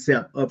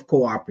concept of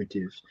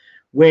cooperatives,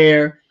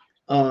 where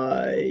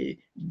the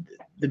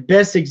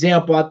best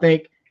example, I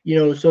think, you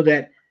know, so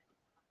that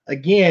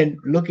again,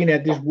 looking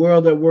at this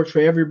world that works for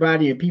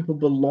everybody and people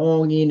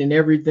belonging and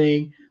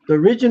everything, the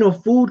original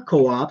food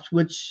co-ops,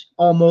 which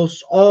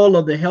almost all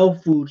of the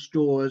health food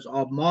stores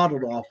are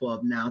modeled off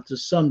of now to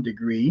some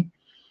degree,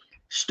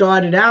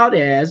 started out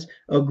as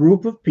a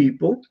group of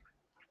people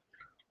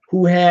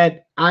who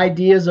had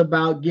ideas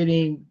about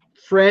getting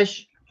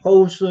fresh,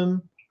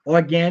 wholesome,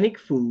 organic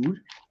food.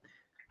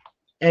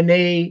 And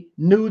they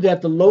knew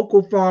that the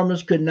local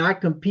farmers could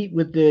not compete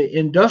with the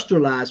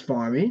industrialized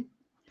farming.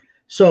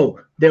 So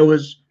there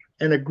was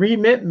an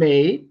agreement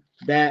made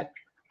that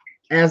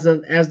as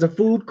the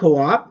food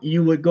co-op,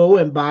 you would go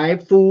and buy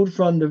food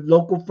from the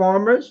local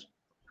farmers,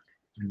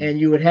 and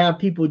you would have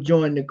people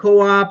join the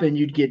co-op, and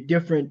you'd get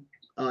different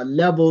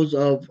levels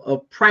of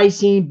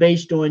pricing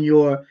based on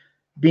your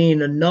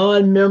being a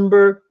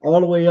non-member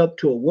all the way up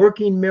to a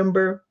working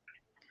member.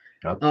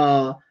 Yep.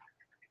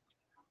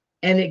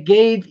 And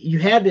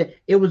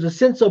it was a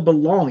sense of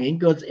belonging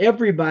because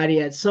everybody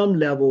at some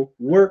level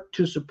worked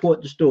to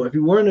support the store. If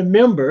you weren't a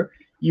member,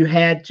 you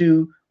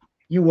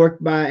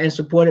worked by and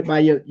supported by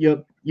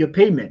your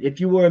payment. If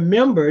you were a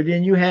member,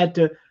 then you had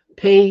to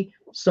pay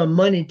some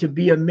money to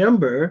be a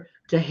member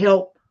to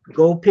help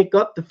go pick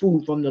up the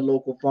food from the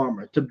local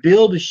farmer, to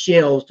build the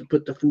shelves to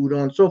put the food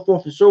on, so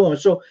forth and so on.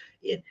 So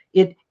it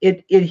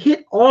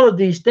hit all of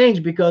these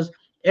things because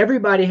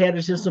everybody had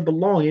a sense of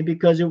belonging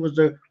because it was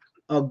a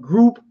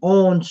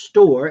group-owned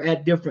store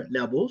at different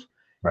levels.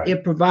 Right.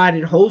 It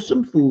provided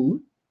wholesome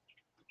food.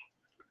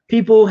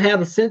 People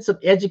had a sense of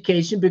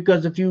education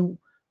because if you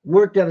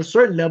worked at a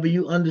certain level,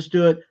 you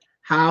understood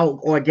how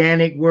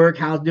organic work,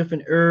 how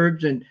different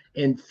herbs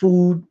and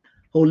food,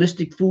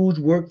 holistic foods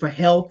work for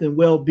health and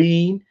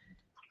well-being.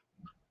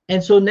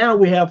 And so now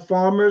we have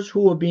farmers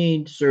who are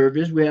being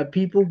serviced. We have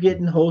people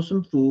getting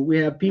wholesome food. We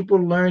have people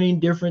learning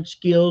different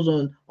skills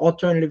on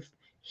alternative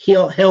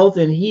health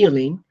and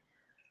healing.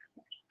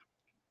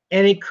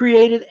 And it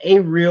created a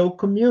real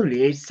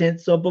community, a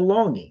sense of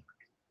belonging.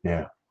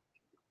 Yeah.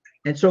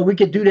 And so we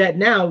could do that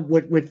now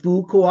with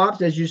food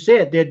co-ops, as you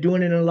said. They're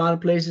doing it in a lot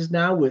of places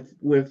now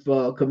with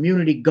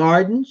community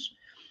gardens.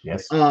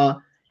 Yes.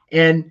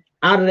 And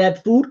out of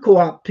that food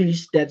co-op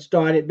piece that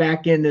started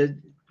back in the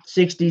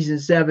 60s and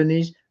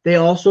 70s, they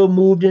also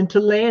moved into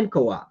land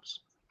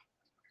co-ops.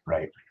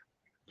 Right.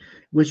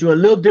 Which are a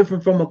little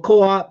different from a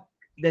co-op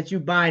that you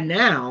buy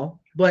now,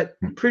 but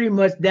pretty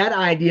much that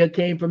idea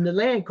came from the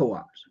land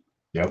co-ops.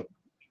 Yep.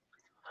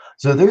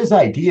 So there's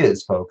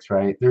ideas, folks,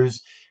 right?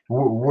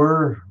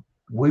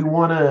 We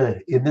want to,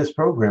 in this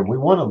program, we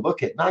want to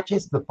look at not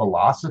just the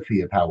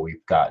philosophy of how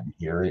we've gotten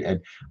here,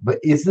 but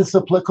is this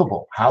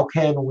applicable? How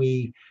do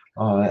we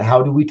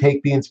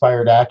take the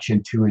inspired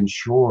action to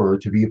ensure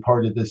to be a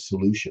part of this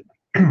solution,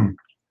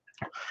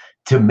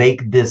 to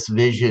make this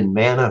vision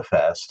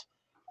manifest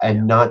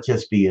and not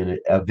just be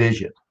a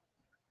vision?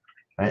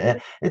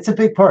 It's a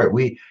big part.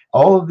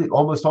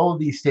 Almost all of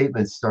these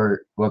statements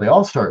they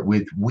all start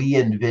with "we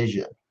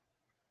envision."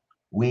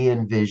 We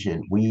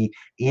envision.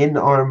 In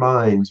our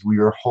minds, we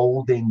are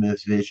holding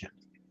this vision.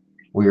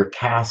 We are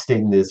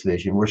casting this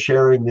vision. We're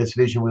sharing this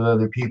vision with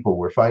other people.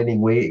 We're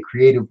finding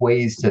creative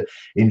ways to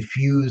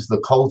infuse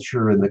the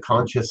culture and the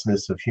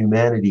consciousness of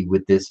humanity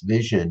with this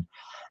vision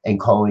and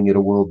calling it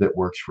a world that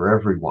works for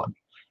everyone.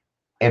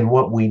 And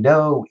what we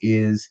know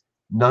is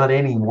not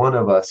any one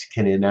of us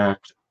can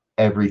enact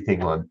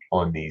everything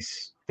on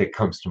these that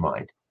comes to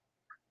mind.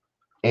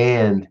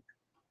 And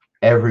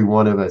every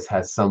one of us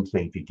has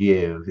something to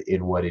give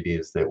in what it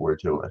is that we're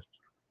doing.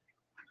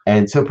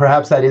 And so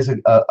perhaps that is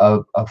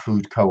a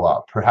food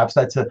co-op. Perhaps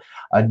that's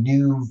a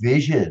new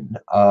vision.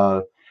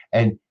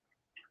 And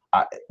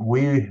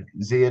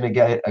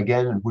Zian,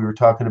 again, we were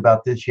talking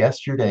about this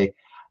yesterday.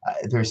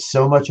 There's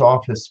so much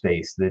office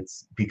space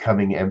that's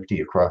becoming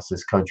empty across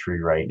this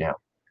country right now,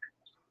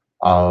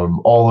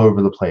 all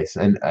over the place.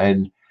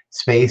 And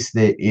space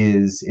that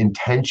is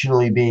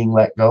intentionally being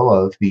let go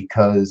of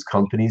because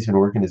companies and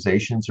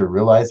organizations are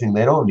realizing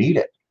they don't need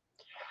it.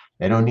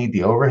 They don't need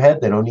the overhead.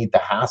 They don't need the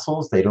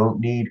hassles. They don't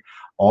need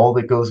all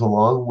that goes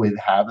along with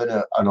having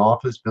an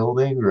office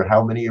building or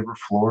how many ever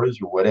floors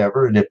or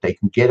whatever. And if they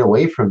can get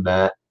away from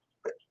that,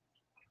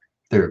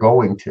 they're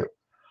going to.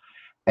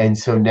 And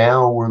so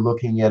now we're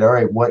looking at, all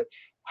right,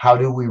 how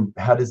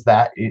does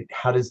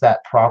that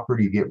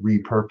property get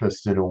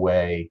repurposed in a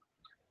way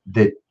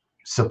that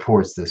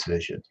supports this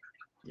vision?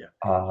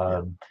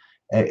 Yeah.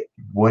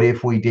 What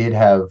if we did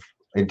have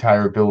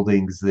entire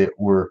buildings that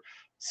were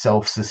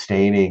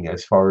self-sustaining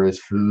as far as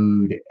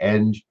food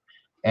and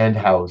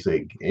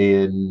housing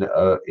in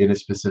a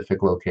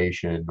specific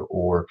location?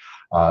 Or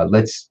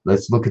let's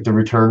look at the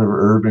return of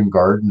urban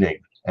gardening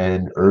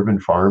and urban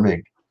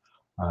farming,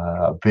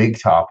 a big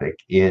topic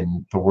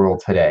in the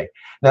world today.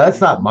 Now,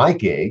 that's not my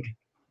gig,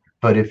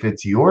 but if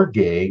it's your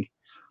gig,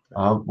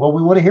 well,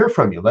 we want to hear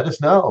from you. Let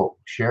us know.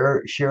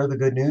 Share the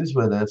good news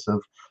with us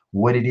of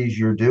what it is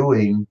you're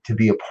doing to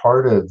be a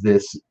part of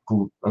this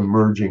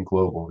emerging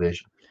global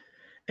vision.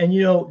 And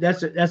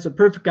that's a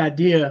perfect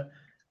idea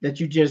that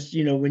you just,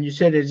 when you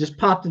said it, just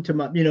popped into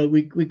my,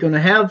 we're going to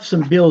have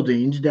some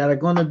buildings that are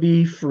going to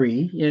be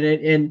free,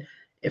 and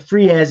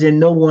free as in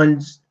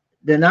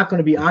they're not going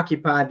to be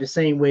occupied the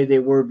same way they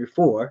were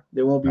before.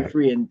 They won't be Right.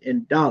 free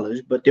in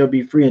dollars, but they'll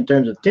be free in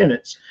terms of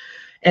tenants.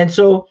 And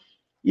so,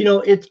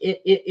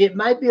 it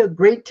might be a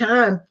great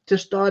time to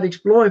start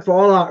exploring for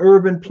all our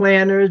urban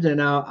planners and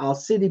our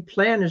city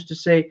planners to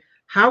say,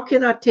 how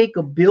can I take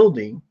a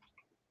building,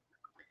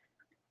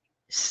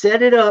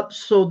 set it up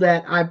so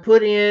that I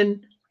put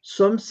in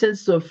some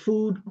sense of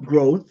food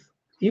growth,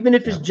 even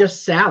if it's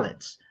just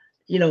salads,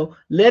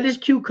 lettuce,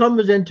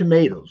 cucumbers, and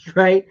tomatoes,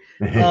 right?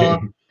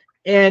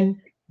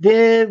 And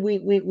then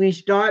we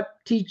start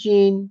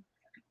teaching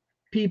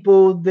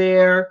people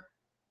the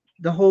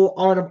whole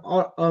art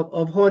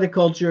of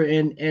horticulture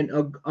and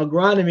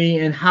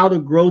agronomy and how to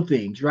grow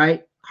things,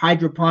 right?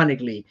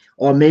 Hydroponically,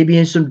 or maybe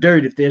in some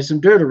dirt if there's some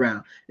dirt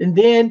around. And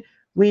then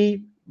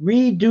we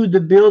redo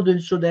the building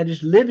so that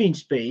it's living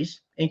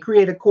space and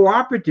create a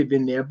cooperative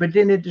in there. But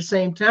then at the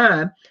same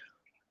time,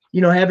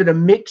 having a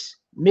mix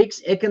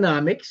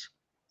economics,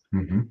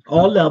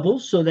 all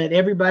levels, so that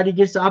everybody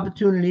gets the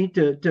opportunity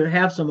to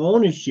have some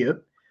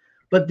ownership.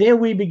 But then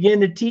we begin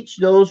to teach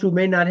those who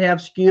may not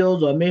have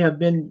skills or may have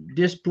been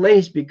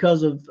displaced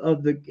because of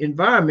the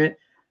environment.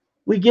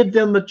 We give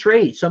them a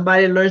trade.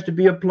 Somebody learns to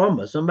be a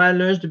plumber. Somebody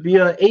learns to be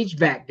a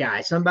HVAC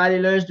guy. Somebody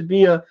learns to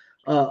be a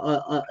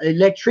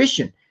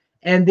electrician.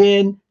 And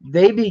then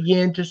they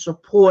begin to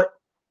support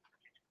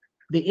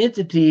the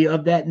entity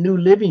of that new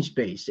living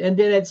space. And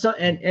then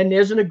and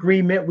there's an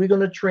agreement. We're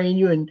going to train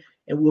you and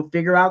we'll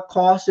figure out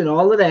costs and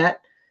all of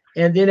that.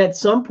 And then at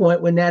some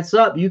point when that's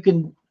up, you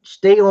can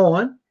stay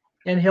on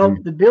and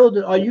help the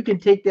builder, or you can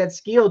take that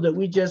skill that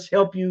we just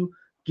help you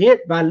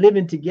get by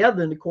living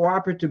together in the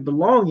cooperative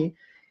belonging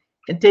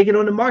and take it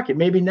on the market.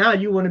 Maybe now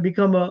you want to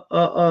become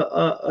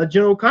a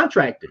general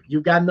contractor.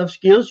 You've got enough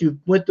skills. You've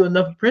went through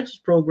enough apprentice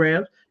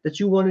programs that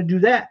you want to do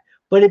that.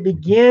 But it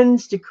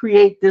begins to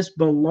create this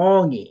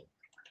belonging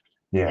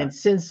and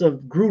sense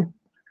of group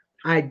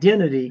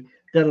identity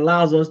that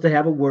allows us to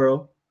have a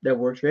world that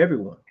works for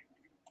everyone.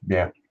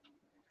 Yeah.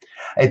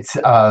 It's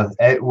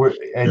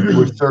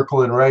we're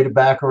circling right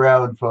back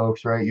around,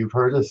 folks, right? You've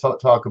heard us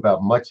talk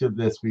about much of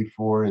this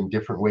before in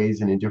different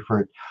ways and in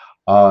different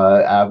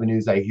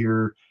avenues. I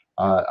hear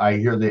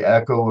the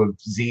echo of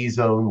Z's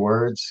own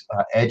words,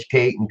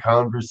 educate and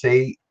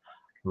conversate,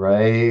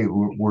 right?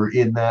 We're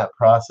in that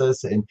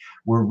process, and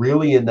we're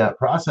really in that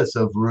process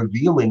of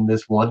revealing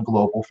this one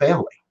global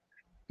family.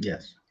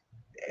 Yes.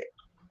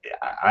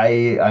 I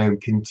am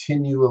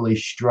continually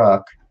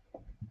struck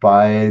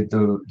by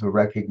the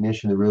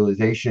recognition, the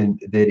realization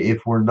that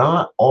if we're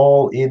not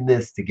all in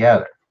this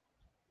together,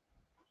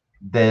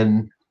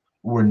 then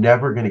we're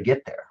never going to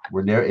get there.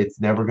 It's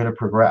never going to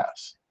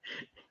progress.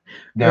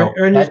 Now,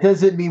 that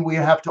doesn't mean we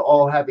have to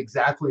all have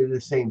exactly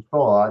the same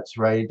thoughts,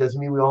 right? It doesn't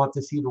mean we all have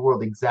to see the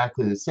world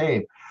exactly the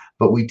same,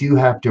 but we do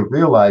have to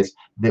realize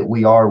that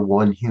we are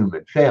one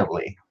human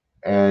family.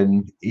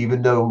 And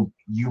even though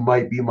you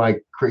might be my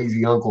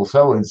crazy uncle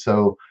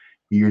so-and-so,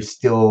 you're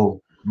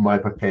still my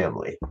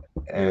family,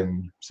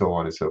 and so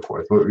on and so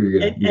forth. What were you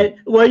gonna?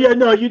 Well, yeah,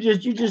 no, you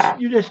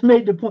just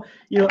made the point.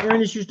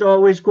 Ernest used to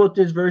always quote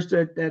this verse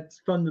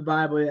that's from the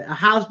Bible: "A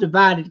house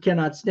divided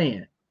cannot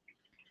stand."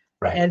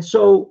 Right. And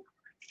so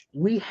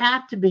we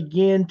have to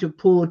begin to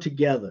pull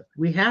together.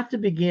 We have to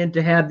begin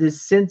to have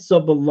this sense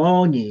of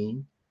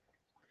belonging,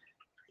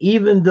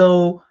 even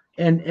though,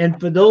 and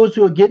for those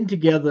who are getting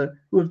together,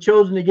 who have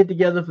chosen to get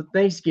together for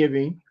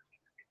Thanksgiving,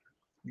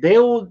 they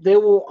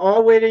will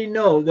already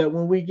know that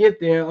when we get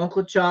there,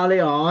 Uncle Charlie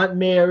or Aunt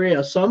Mary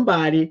or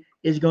somebody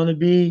is going to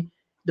be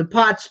the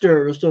pot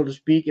stirrer, so to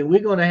speak, and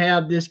we're going to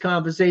have this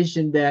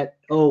conversation that,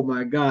 oh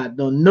my God,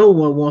 no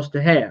one wants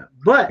to have.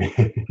 But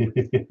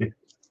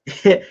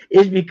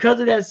it's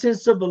because of that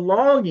sense of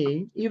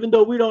belonging, even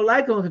though we don't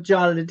like Uncle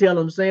Charlie to tell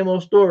them the same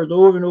old stories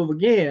over and over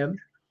again.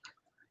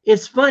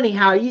 It's funny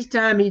how each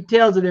time he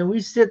tells it and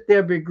we sit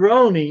there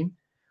begroaning,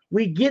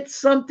 we get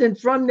something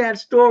from that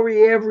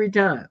story every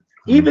time.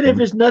 even if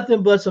it's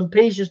nothing but some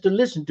patience to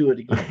listen to it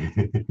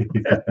again.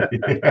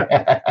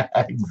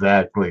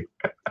 Exactly.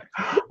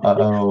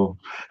 Um,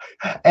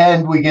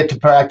 and we get to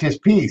practice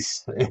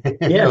peace in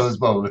Yes. those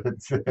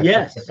moments.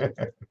 Yes.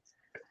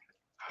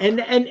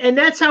 And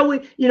that's how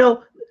we,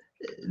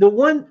 the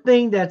one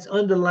thing that's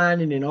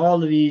underlining in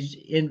all of these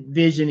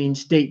envisioning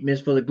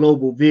statements for the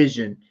global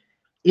vision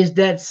is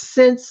that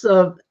sense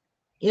of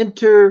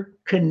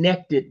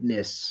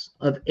interconnectedness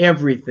of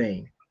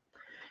everything.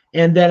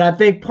 And that I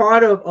think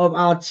part of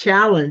our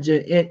challenge,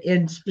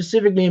 and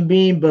specifically in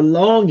being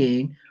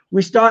belonging,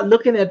 we start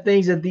looking at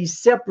things as these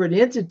separate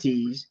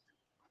entities.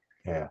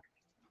 Yeah.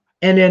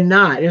 And they're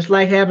not. It's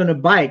like having a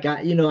bike.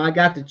 I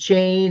got the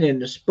chain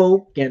and the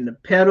spoke and the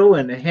pedal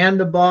and the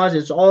handlebars.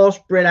 It's all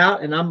spread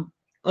out, and I'm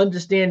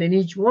understanding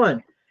each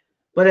one.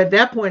 But at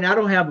that point, I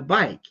don't have a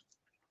bike.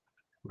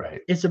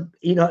 Right. It's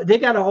they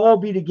got to all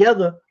be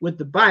together with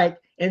the bike.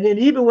 And then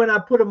even when I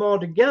put them all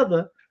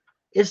together,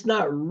 it's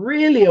not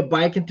really a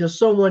bike until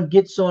someone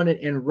gets on it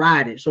and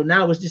ride it. So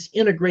now it's this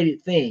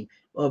integrated thing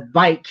of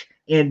bike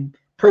and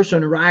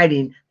person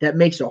riding that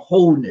makes a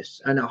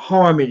wholeness and a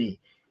harmony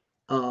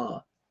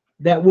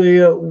that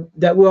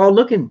we're all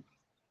looking.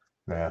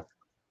 Yeah.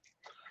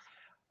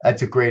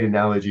 That's a great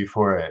analogy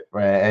for it,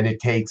 right? And it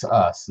takes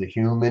us, the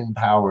human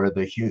power,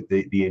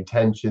 the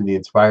intention, the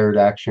inspired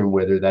action,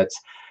 whether that's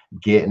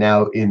getting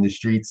out in the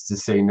streets to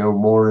say no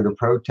more in a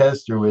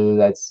protest, or whether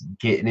that's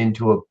getting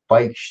into a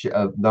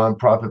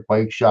nonprofit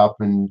bike shop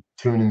and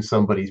tuning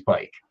somebody's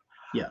bike.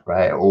 Yeah.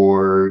 Right.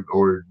 Or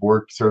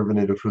work serving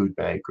at a food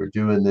bank, or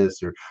doing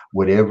this, or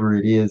whatever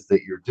it is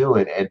that you're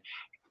doing. And,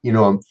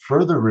 I'm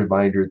further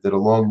reminded that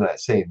along that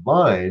same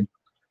line,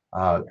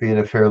 being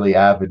a fairly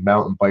avid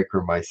mountain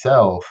biker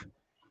myself,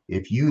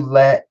 if you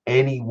let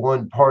any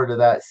one part of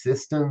that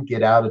system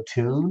get out of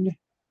tune,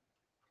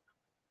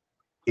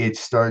 it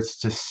starts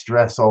to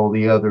stress all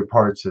the other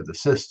parts of the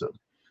system.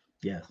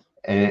 Yeah.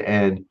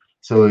 And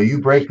so you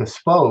break a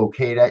spoke,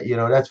 hey,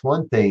 that's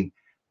one thing.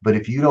 But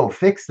if you don't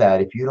fix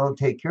that, if you don't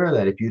take care of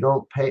that, if you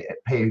don't pay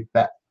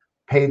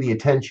the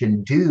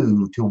attention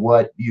due to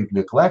what you've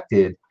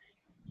neglected,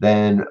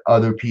 then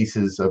other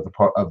pieces of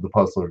the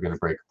puzzle are going to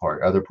break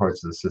apart. Other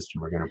parts of the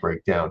system are going to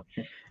break down.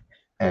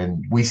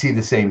 And we see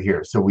the same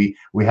here. So we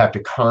have to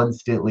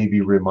constantly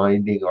be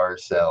reminding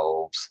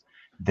ourselves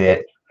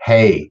that,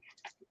 hey,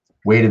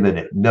 wait a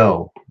minute.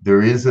 No,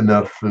 there is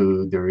enough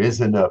food. There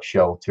is enough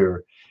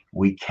shelter.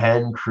 We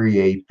can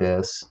create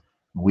this.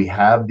 We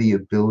have the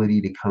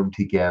ability to come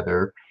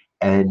together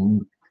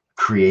and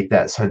create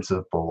that sense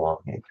of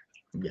belonging.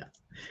 Yeah.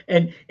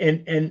 And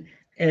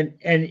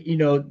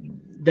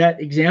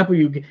that example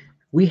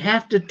we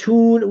have to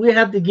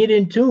get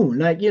in tune.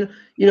 Like, if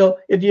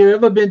you've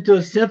ever been to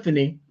a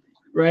symphony,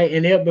 right?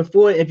 And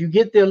if you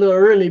get there a little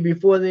early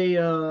before they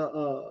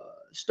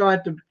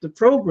start the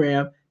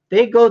program,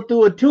 they go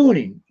through a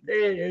tuning.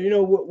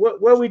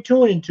 What are we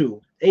tuning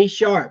to? A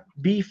sharp,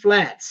 B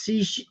flat,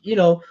 C,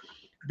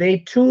 they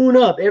tune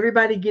up.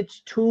 Everybody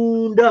gets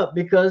tuned up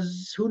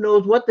because who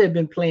knows what they've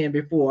been playing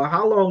before, or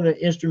how long the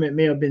instrument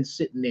may have been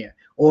sitting there,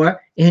 or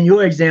in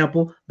your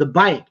example, the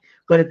bike.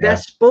 But if that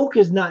spoke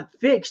is not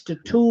fixed to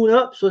tune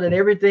up so that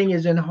everything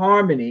is in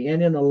harmony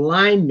and in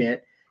alignment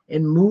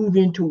and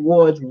moving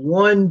towards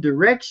one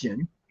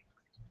direction,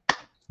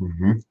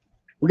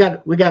 we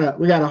got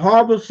a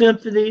horrible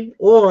symphony,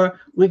 or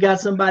we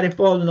got somebody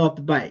falling off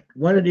the bike,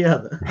 one or the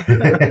other.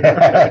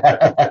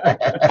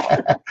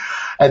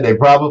 And they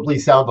probably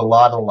sound a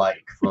lot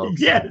alike,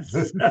 folks. Yes.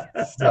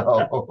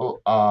 So,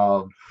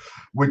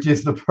 which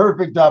is the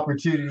perfect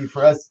opportunity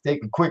for us to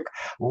take a quick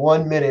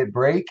 1-minute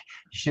break,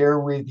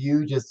 share with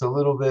you just a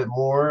little bit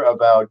more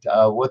about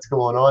what's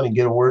going on, and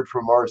get a word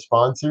from our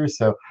sponsors.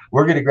 So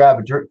we're going to grab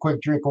a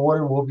quick drink of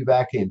water. We'll be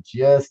back in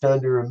just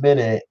under a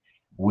minute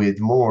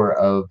with more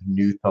of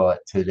New Thought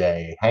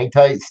Today. Hang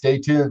tight, stay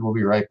tuned. We'll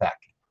be right back.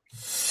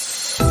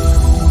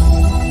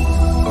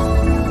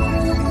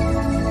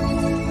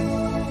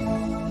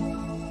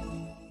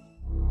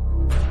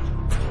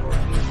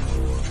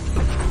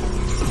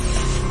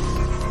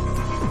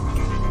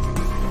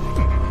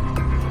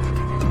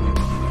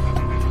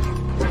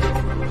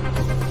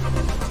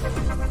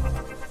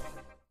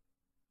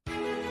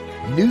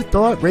 New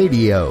Thought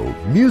Radio,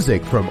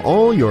 music from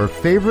all your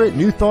favorite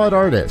New Thought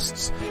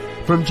artists.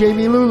 From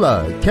Jamie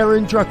Lula,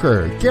 Karen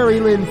Drucker, Gary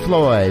Lynn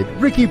Floyd,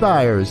 Ricky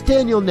Byers,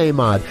 Daniel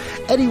Nahmod,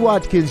 Eddie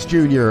Watkins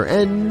Jr.,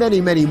 and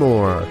many, many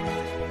more.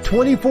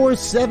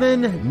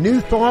 24/7 New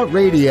Thought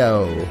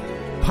Radio.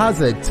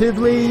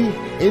 Positively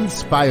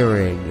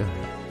inspiring.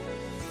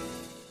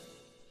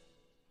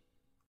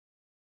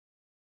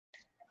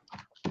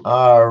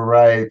 All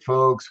right,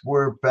 folks,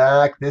 we're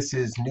back. This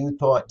is New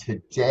Thought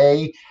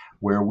Today,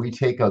 where we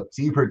take a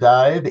deeper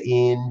dive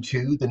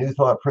into the New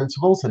Thought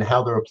principles and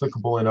how they're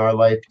applicable in our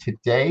life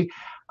today.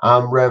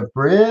 I'm Rev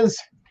Briz.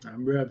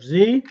 I'm Rev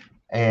Z.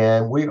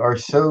 And we are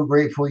so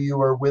grateful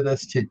you are with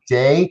us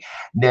today.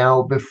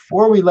 Now,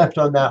 before we left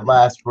on that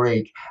last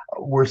break,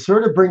 we're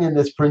sort of bringing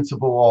this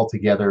principle all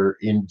together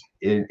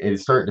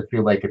it's starting to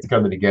feel like it's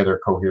coming together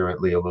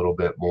coherently a little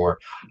bit more.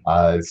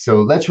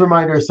 So let's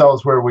remind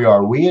ourselves where we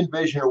are. We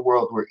envision a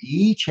world where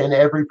each and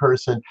every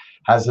person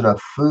has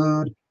enough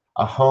food,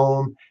 a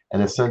home,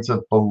 and a sense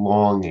of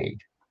belonging.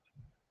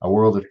 A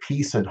world of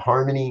peace and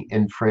harmony,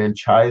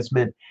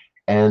 enfranchisement,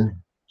 and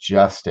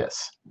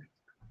justice.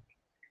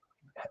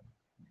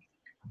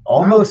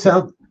 Almost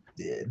sound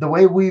the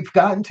way we've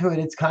gotten to it,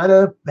 it's kind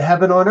of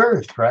heaven on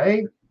earth,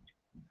 right?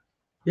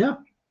 Yeah.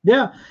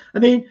 Yeah. I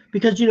mean,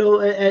 because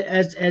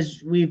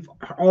as we've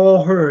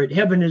all heard,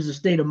 heaven is a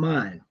state of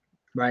mind,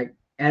 right?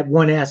 At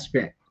one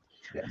aspect.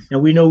 Yes.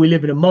 And we know we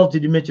live in a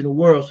multidimensional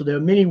world, so there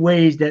are many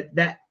ways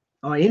that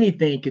or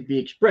anything could be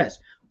expressed.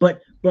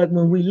 But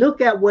when we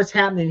look at what's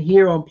happening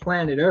here on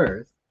planet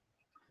Earth,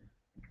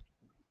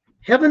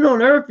 heaven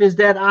on earth is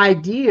that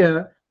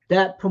idea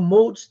that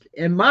promotes,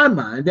 in my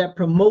mind, that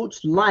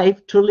promotes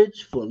life to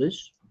its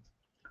fullest,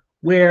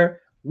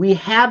 where we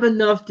have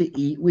enough to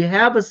eat, we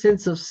have a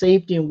sense of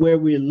safety in where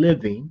we're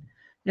living,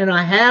 and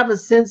I have a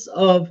sense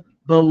of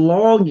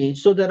belonging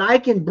so that I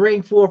can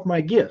bring forth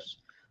my gifts,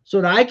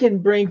 so that I can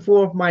bring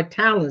forth my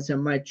talents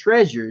and my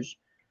treasures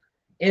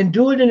and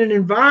do it in an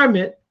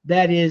environment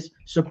that is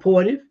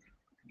supportive,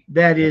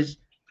 that is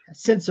a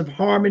sense of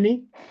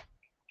harmony.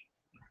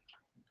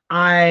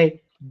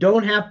 I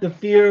don't have to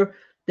fear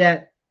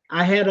that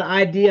I had an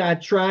idea, I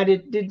tried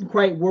it, didn't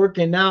quite work,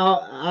 and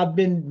now I've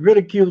been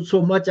ridiculed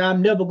so much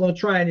I'm never going to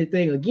try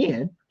anything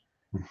again.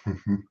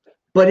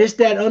 But it's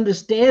that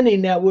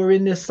understanding that we're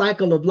in this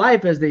cycle of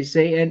life, as they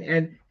say,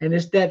 and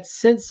it's that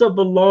sense of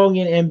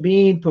belonging and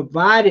being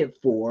provided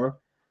for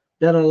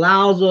that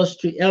allows us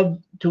to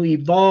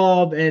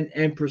evolve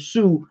and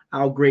pursue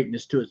our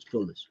greatness to its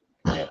fullest.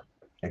 Yeah,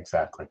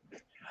 exactly.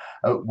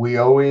 We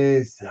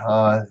always,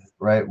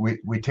 right,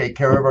 we take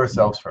care of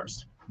ourselves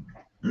first.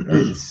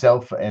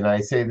 Self, and I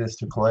say this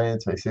to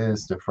clients, I say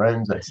this to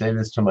friends, I say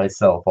this to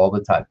myself all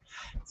the time.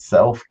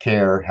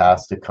 Self-care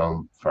has to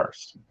come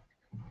first.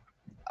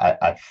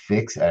 I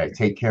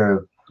take care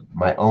of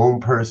my own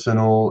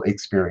personal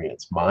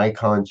experience, my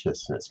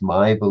consciousness,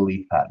 my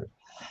belief pattern.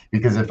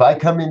 Because if I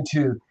come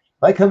into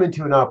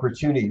an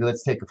opportunity,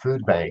 let's take a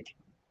food bank.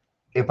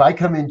 If I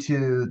come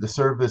into the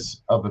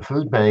service of a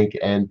food bank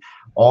and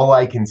all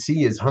I can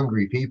see is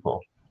hungry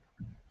people,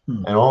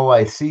 and all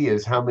I see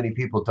is how many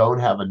people don't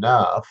have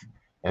enough,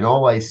 and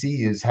all I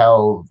see is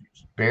how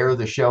bare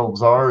the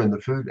shelves are in the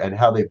food and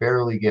how they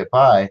barely get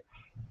by,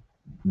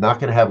 not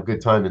going to have a good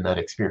time in that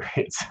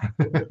experience.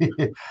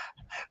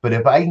 But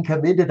if I can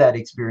come into that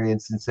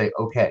experience and say,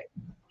 okay,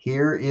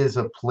 here is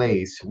a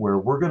place where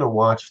we're going to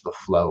watch the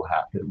flow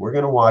happen. We're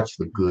going to watch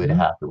the good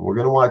happen. We're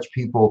going to watch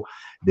people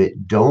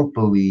that don't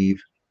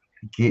believe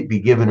be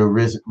given a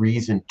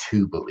reason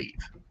to believe.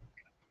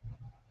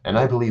 And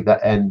I believe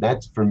that, and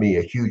that's for me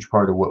a huge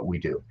part of what we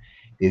do,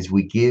 is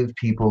we give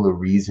people a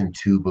reason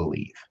to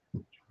believe.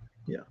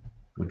 Yeah.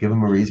 We give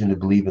them a reason to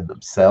believe in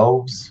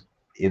themselves,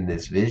 in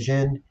this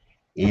vision,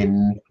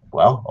 in,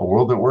 well, a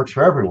world that works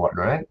for everyone,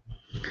 right?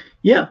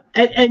 Yeah,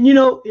 and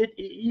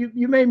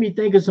you made me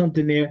think of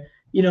something there,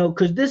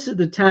 because this is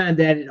the time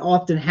that it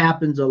often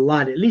happens a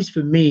lot, at least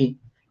for me,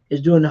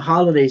 is during the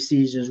holiday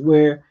seasons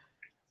where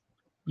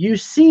you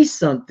see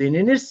something,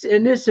 and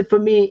this for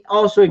me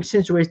also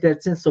accentuates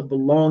that sense of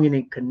belonging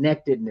and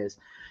connectedness.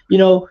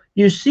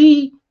 You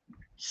see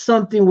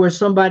something where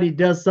somebody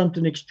does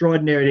something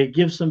extraordinary. They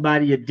give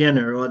somebody a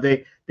dinner, or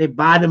they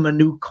buy them a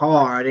new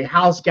car, or their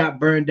house got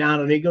burned down,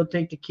 or they go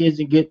take the kids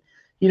and get,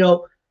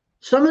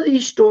 some of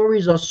these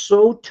stories are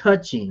so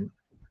touching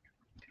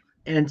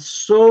and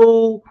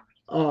so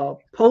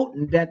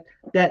potent that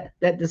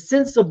the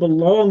sense of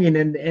belonging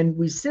and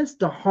we sense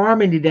the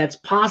harmony that's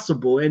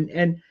possible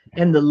and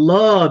the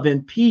love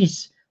and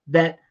peace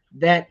that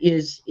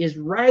is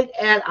right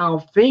at our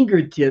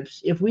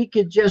fingertips if we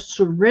could just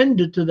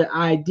surrender to the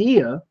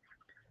idea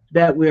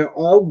that we're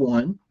all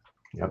one.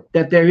 Yep.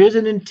 That there is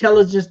an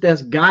intelligence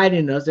that's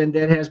guiding us and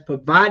that has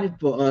provided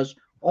for us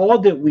all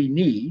that we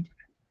need.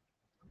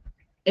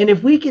 And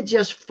if we could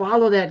just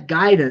follow that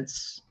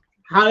guidance,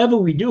 however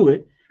we do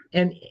it,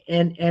 and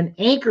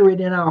anchor it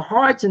in our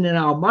hearts and in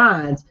our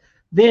minds,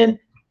 then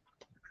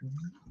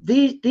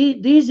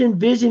these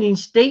envisioning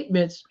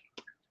statements,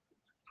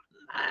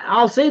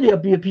 I'll say they'll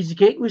be a piece of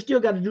cake. We still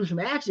got to do some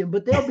action,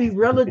 but they'll be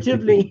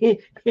relatively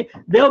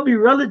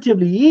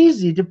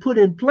easy to put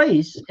in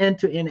place and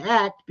to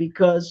enact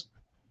because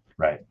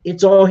right,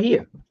 it's all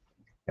here.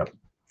 Yep.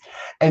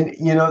 And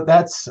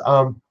that's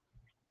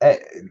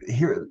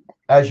here.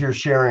 As you're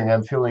sharing,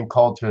 I'm feeling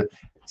called to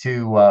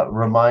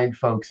remind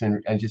folks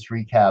and just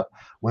recap.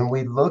 When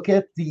we look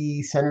at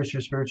the Centers for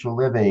Spiritual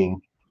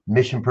Living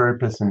mission,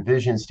 purpose, and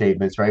vision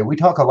statements, right? We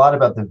talk a lot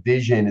about the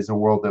vision is a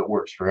world that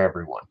works for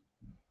everyone.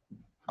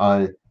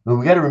 But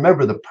we got to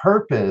remember the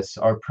purpose,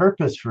 our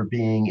purpose for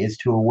being is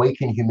to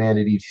awaken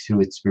humanity to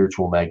its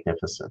spiritual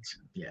magnificence.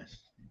 Yes.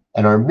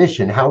 And our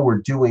mission, how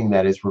we're doing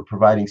that, is we're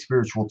providing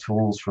spiritual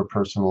tools for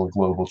personal and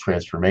global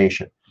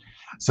transformation.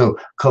 So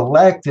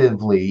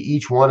collectively,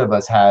 each one of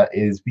us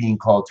is being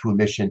called to a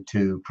mission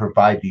to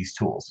provide these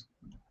tools.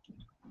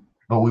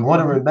 But we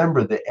want to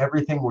remember that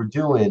everything we're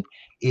doing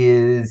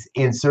is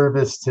in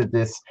service to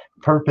this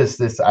purpose,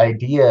 this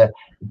idea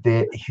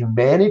that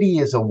humanity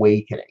is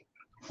awakening.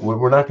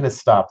 We're not going to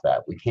stop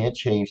that. We can't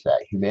change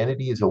that.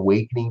 Humanity is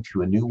awakening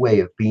to a new way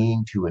of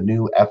being, to a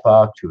new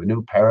epoch, to a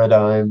new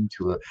paradigm,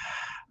 to a,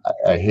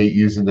 I hate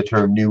using the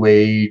term new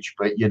age,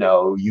 but you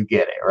know, you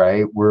get it,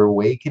 right? We're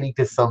awakening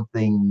to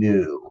something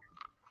new.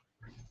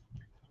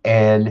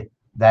 And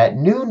that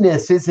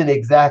newness isn't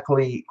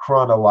exactly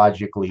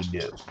chronologically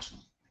new.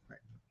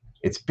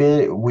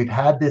 We've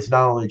had this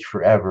knowledge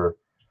forever.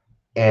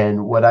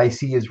 And what I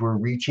see is we're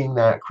reaching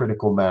that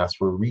critical mass.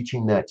 We're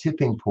reaching that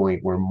tipping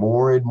point where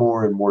more and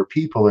more and more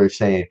people are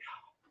saying,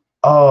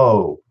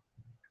 oh,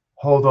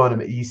 hold on a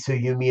minute. So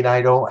you mean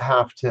I don't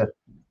have to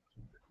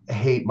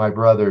hate my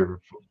brother,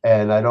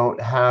 and I don't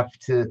have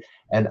to,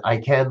 and I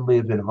can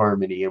live in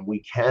harmony, and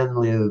we can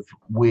live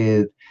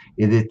with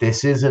that.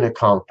 This isn't a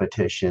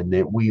competition,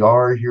 that we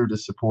are here to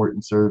support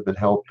and serve and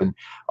help and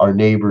our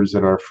neighbors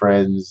and our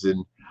friends,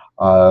 and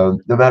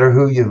no matter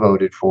who you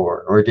voted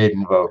for or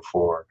didn't vote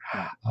for,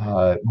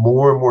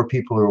 more and more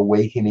people are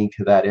awakening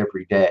to that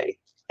every day.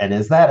 And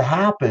as that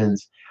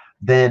happens,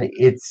 then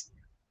it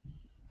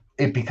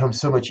becomes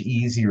so much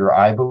easier,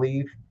 I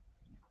believe,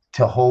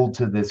 to hold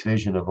to this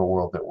vision of a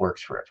world that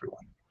works for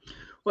everyone.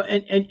 Well,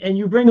 and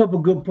you bring up a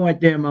good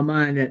point there in my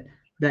mind,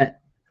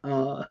 that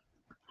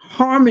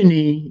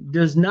harmony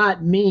does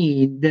not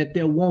mean that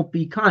there won't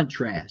be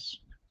contrast.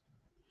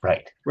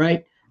 Right.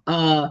 Right.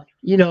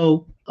 You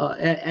know,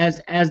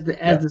 as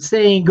the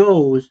saying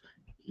goes,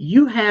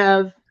 you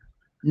have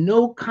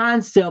no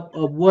concept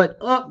of what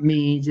up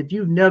means if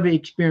you've never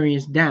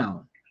experienced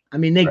down. I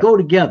mean, they go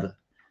together.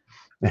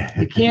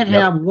 You can't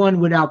have one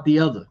without the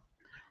other.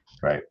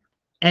 Right.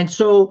 And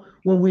so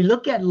when we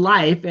look at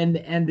life and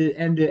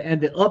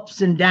the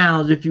ups and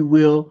downs, if you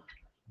will,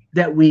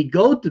 that we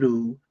go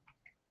through,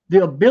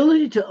 the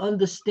ability to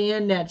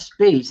understand that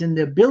space and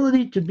the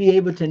ability to be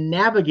able to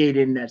navigate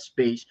in that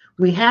space,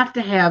 we have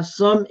to have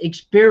some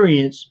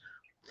experience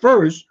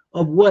first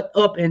of what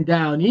up and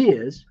down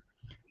is.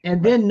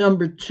 And then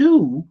number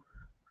two,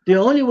 the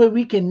only way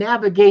we can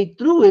navigate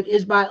through it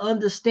is by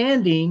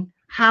understanding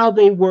how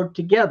they work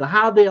together,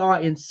 how they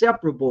are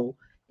inseparable,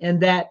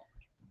 and that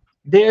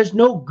there's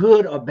no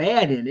good or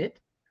bad in it.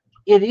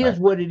 It is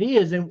what it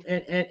is, and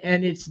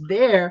it's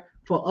there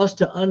for us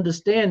to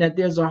understand that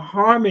there's a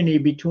harmony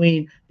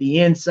between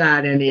the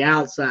inside and the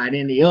outside,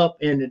 and the up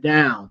and the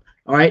down.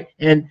 All right,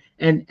 and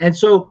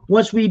so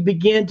once we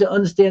begin to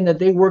understand that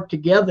they work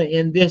together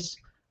in this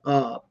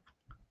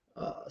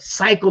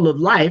cycle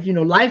of life, you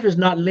know, life is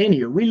not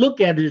linear. We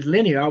look at it as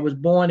linear. I was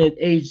born at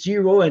age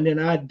 0, and then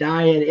I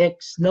die at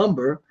X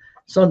number,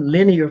 some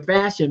linear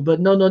fashion, but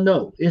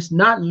no, it's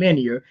not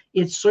linear.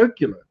 It's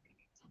circular.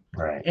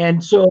 Right.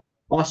 And so,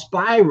 or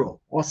spiral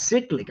or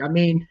cyclic. I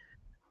mean,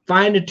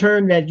 find a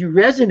term that you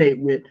resonate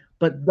with,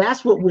 but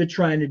that's what we're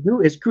trying to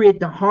do, is create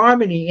the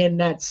harmony in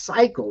that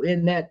cycle,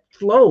 in that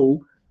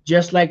flow,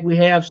 just like we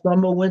have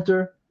summer,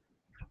 winter,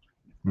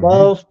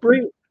 fall,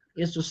 spring.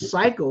 It's a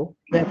cycle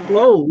that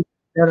flows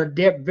that are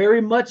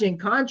very much in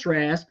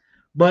contrast,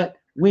 but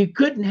we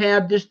couldn't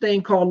have this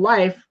thing called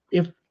life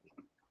if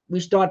we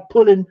start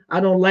pulling.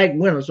 I don't like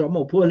winter, so I'm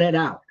gonna pull that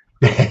out.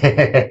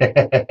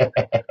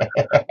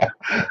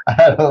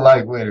 I don't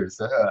like winters.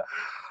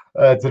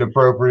 That's an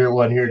appropriate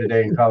one here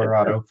today in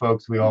Colorado,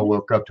 folks. We all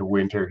woke up to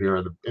winter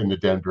here in the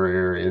Denver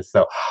area.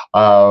 So,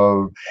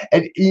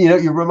 and you know,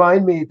 you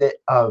remind me that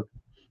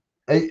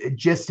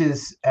just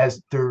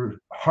as their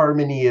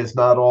harmony is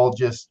not all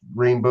just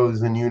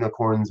rainbows and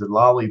unicorns and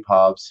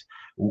lollipops,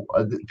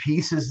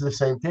 peace is the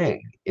same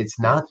thing. It's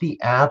not the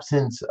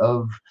absence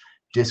of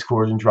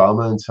discord and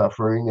drama and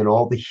suffering and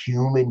all the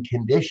human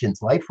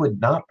conditions. Life would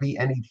not be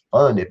any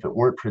fun if it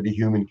weren't for the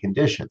human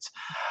conditions.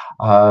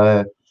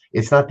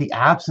 It's not the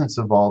absence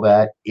of all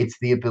that. It's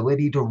the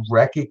ability to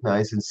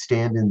recognize and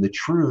stand in the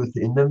truth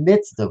in the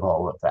midst of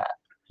all of that.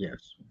 Yes.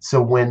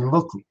 So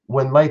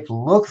when life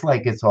looks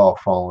like it's all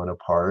falling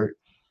apart,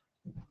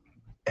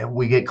 and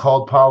we get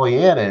called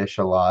Pollyanna-ish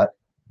a lot,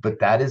 but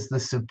that is the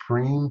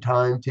supreme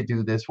time to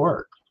do this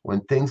work. When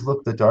things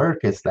look the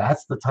darkest,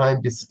 that's the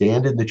time to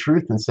stand in the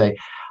truth and say,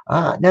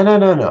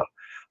 no.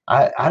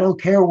 I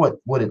don't care what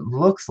it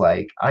looks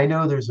like. I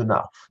know there's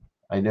enough.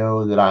 I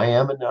know that I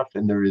am enough,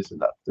 and there is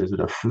enough. There's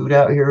enough food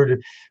out here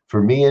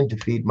for me and to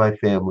feed my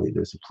family.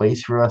 There's a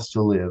place for us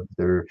to live.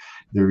 There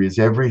is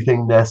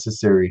everything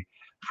necessary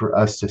for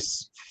us to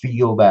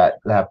feel that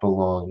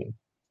belonging.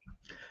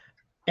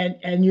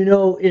 And you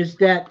know, is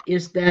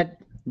that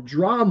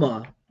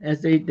drama,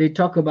 as they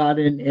talk about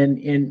in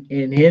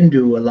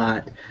Hindu a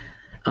lot,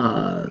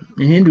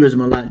 in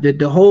Hinduism a lot, that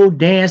the whole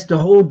dance, the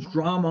whole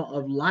drama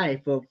of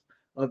life,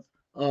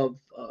 of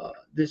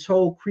this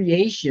whole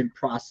creation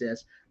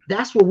process,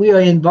 that's what we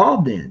are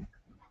involved in.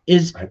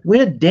 is Right.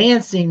 we're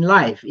dancing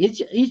life.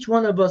 Each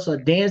one of us are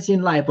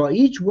dancing life, or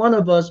each one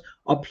of us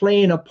are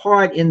playing a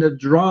part in the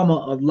drama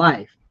of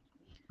life.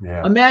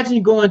 Yeah.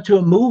 Imagine going to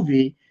a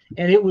movie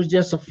and it was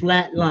just a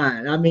flat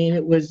line. I mean,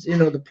 it was,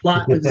 the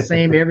plot was the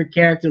same, every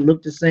character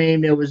looked the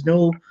same, there was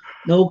no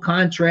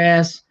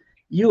contrast.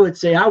 You would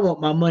say, I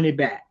want my money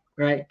back,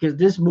 right? Because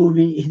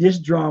this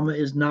drama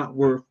is not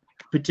worth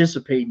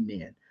participating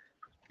in.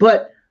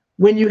 But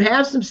when you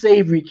have some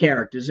savory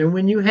characters, and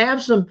when you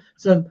have some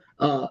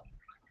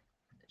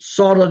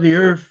salt of the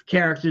earth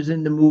characters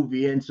in the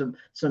movie, and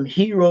some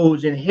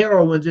heroes and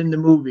heroines in the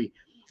movie,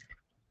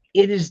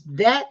 it is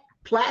that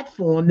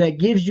platform that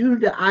gives you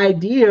the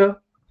idea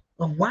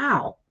of,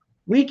 wow,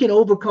 we can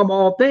overcome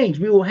all things.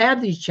 We will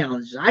have these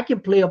challenges. I can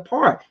play a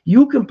part.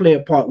 You can play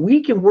a part.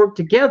 We can work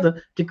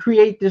together to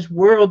create this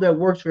world that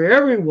works for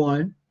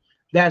everyone,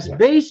 that's Yes.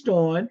 based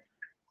on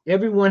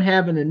everyone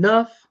having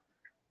enough.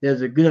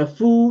 There's enough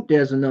food.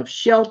 There's enough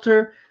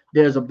shelter.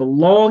 There's a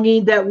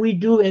belonging that we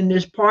do in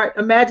this part.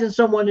 Imagine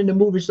someone in the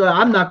movie said,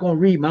 I'm not going to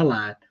read my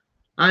line.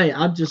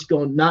 I'm just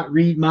going to not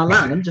read my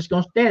line. I'm just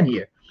going to stand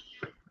here.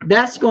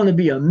 That's going to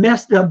be a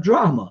messed up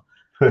drama.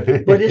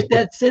 But it's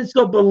that sense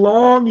of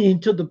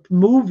belonging to the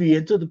movie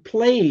and to the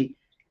play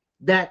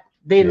that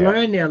they Yeah.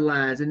 learn their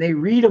lines and they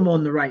read them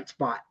on the right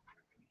spot.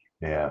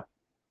 Yeah.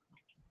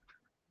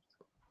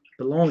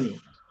 Belonging.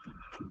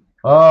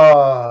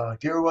 Oh,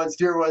 dear ones,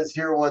 dear ones,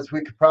 dear ones,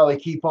 we could probably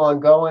keep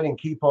on going and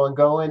keep on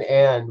going.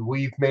 And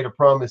we've made a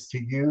promise to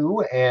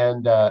you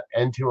and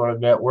to our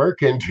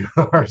network and to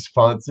our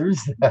sponsors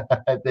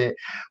that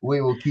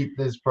we will keep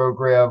this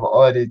program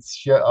on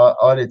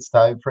its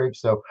time frame.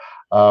 So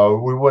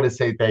we want to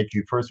say thank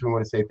you. First, we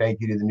want to say thank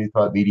you to the New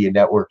Thought Media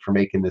Network for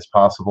making this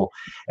possible.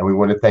 And we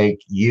want to thank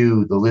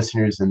you, the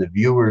listeners and the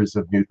viewers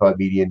of New Thought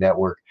Media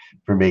Network,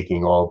 for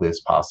making all this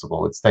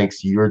possible. It's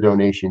thanks to your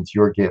donations,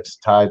 your gifts,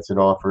 tithes, and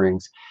offerings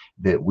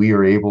that we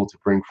are able to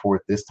bring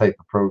forth this type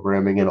of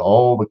programming and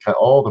all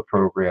the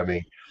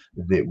programming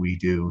that we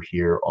do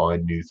here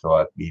on New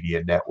Thought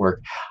Media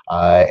Network.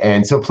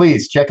 And so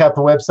please check out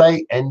the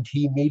website,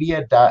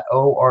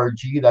 ntmedia.org.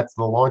 That's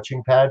the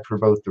launching pad for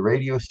both the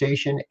radio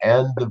station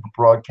and the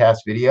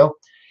broadcast video.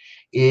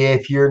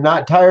 If you're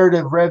not tired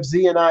of Rev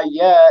Z and I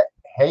yet,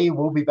 hey,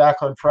 we'll be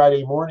back on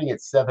Friday morning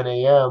at 7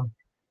 a.m.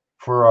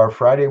 for our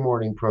Friday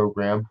morning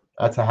program.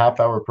 That's a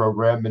half-hour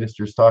program,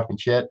 Ministers Talking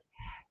Shit,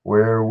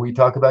 where we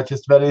talk about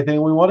just about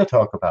anything we want to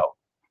talk about.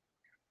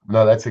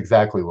 No, that's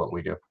exactly what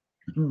we do.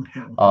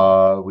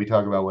 We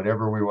talk about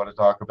whatever we want to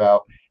talk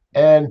about.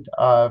 And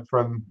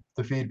from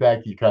the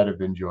feedback, you kind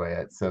of enjoy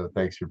it. So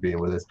thanks for being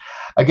with us.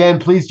 Again,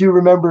 please do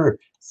remember,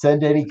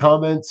 send any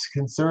comments,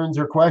 concerns,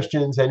 or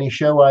questions, any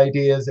show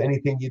ideas,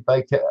 anything you'd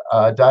like to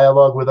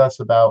dialogue with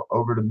us about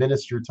over to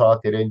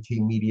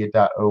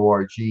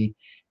ministertalk@ntmedia.org.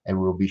 And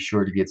we'll be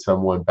sure to get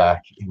someone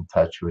back in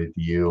touch with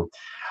you.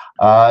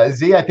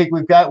 Z, I think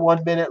we've got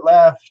 1 minute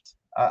left.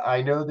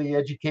 I know the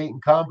educate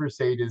and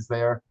conversate is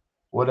there.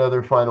 What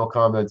other final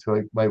comments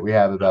might we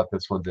have about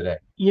this one today?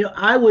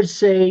 I would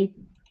say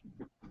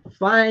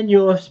find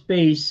your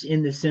space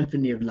in the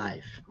symphony of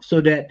life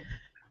so that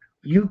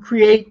you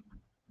create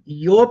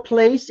your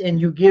place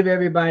and you give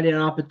everybody an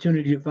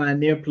opportunity to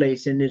find their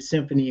place in this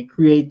symphony and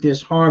create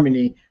this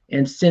harmony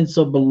and sense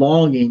of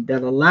belonging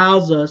that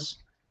allows us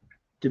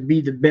to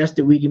be the best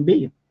that we can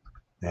be.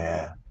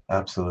 Yeah,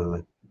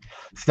 absolutely.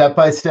 Step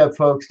by step,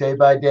 folks, day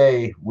by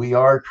day, we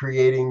are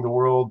creating the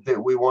world that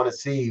we want to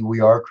see. We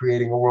are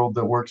creating a world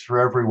that works for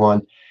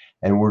everyone,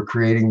 and we're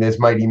creating this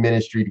mighty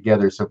ministry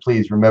together. So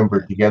please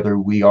remember, together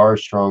we are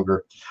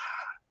stronger.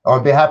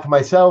 On behalf of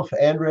myself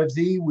and Rev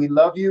Z, we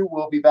love you.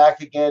 We'll be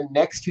back again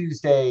next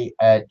Tuesday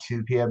at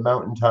 2 p.m.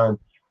 Mountain Time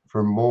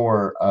for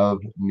more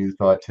of New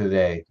Thought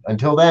Today.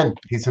 Until then,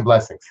 peace and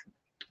blessings.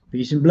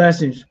 Peace and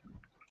blessings.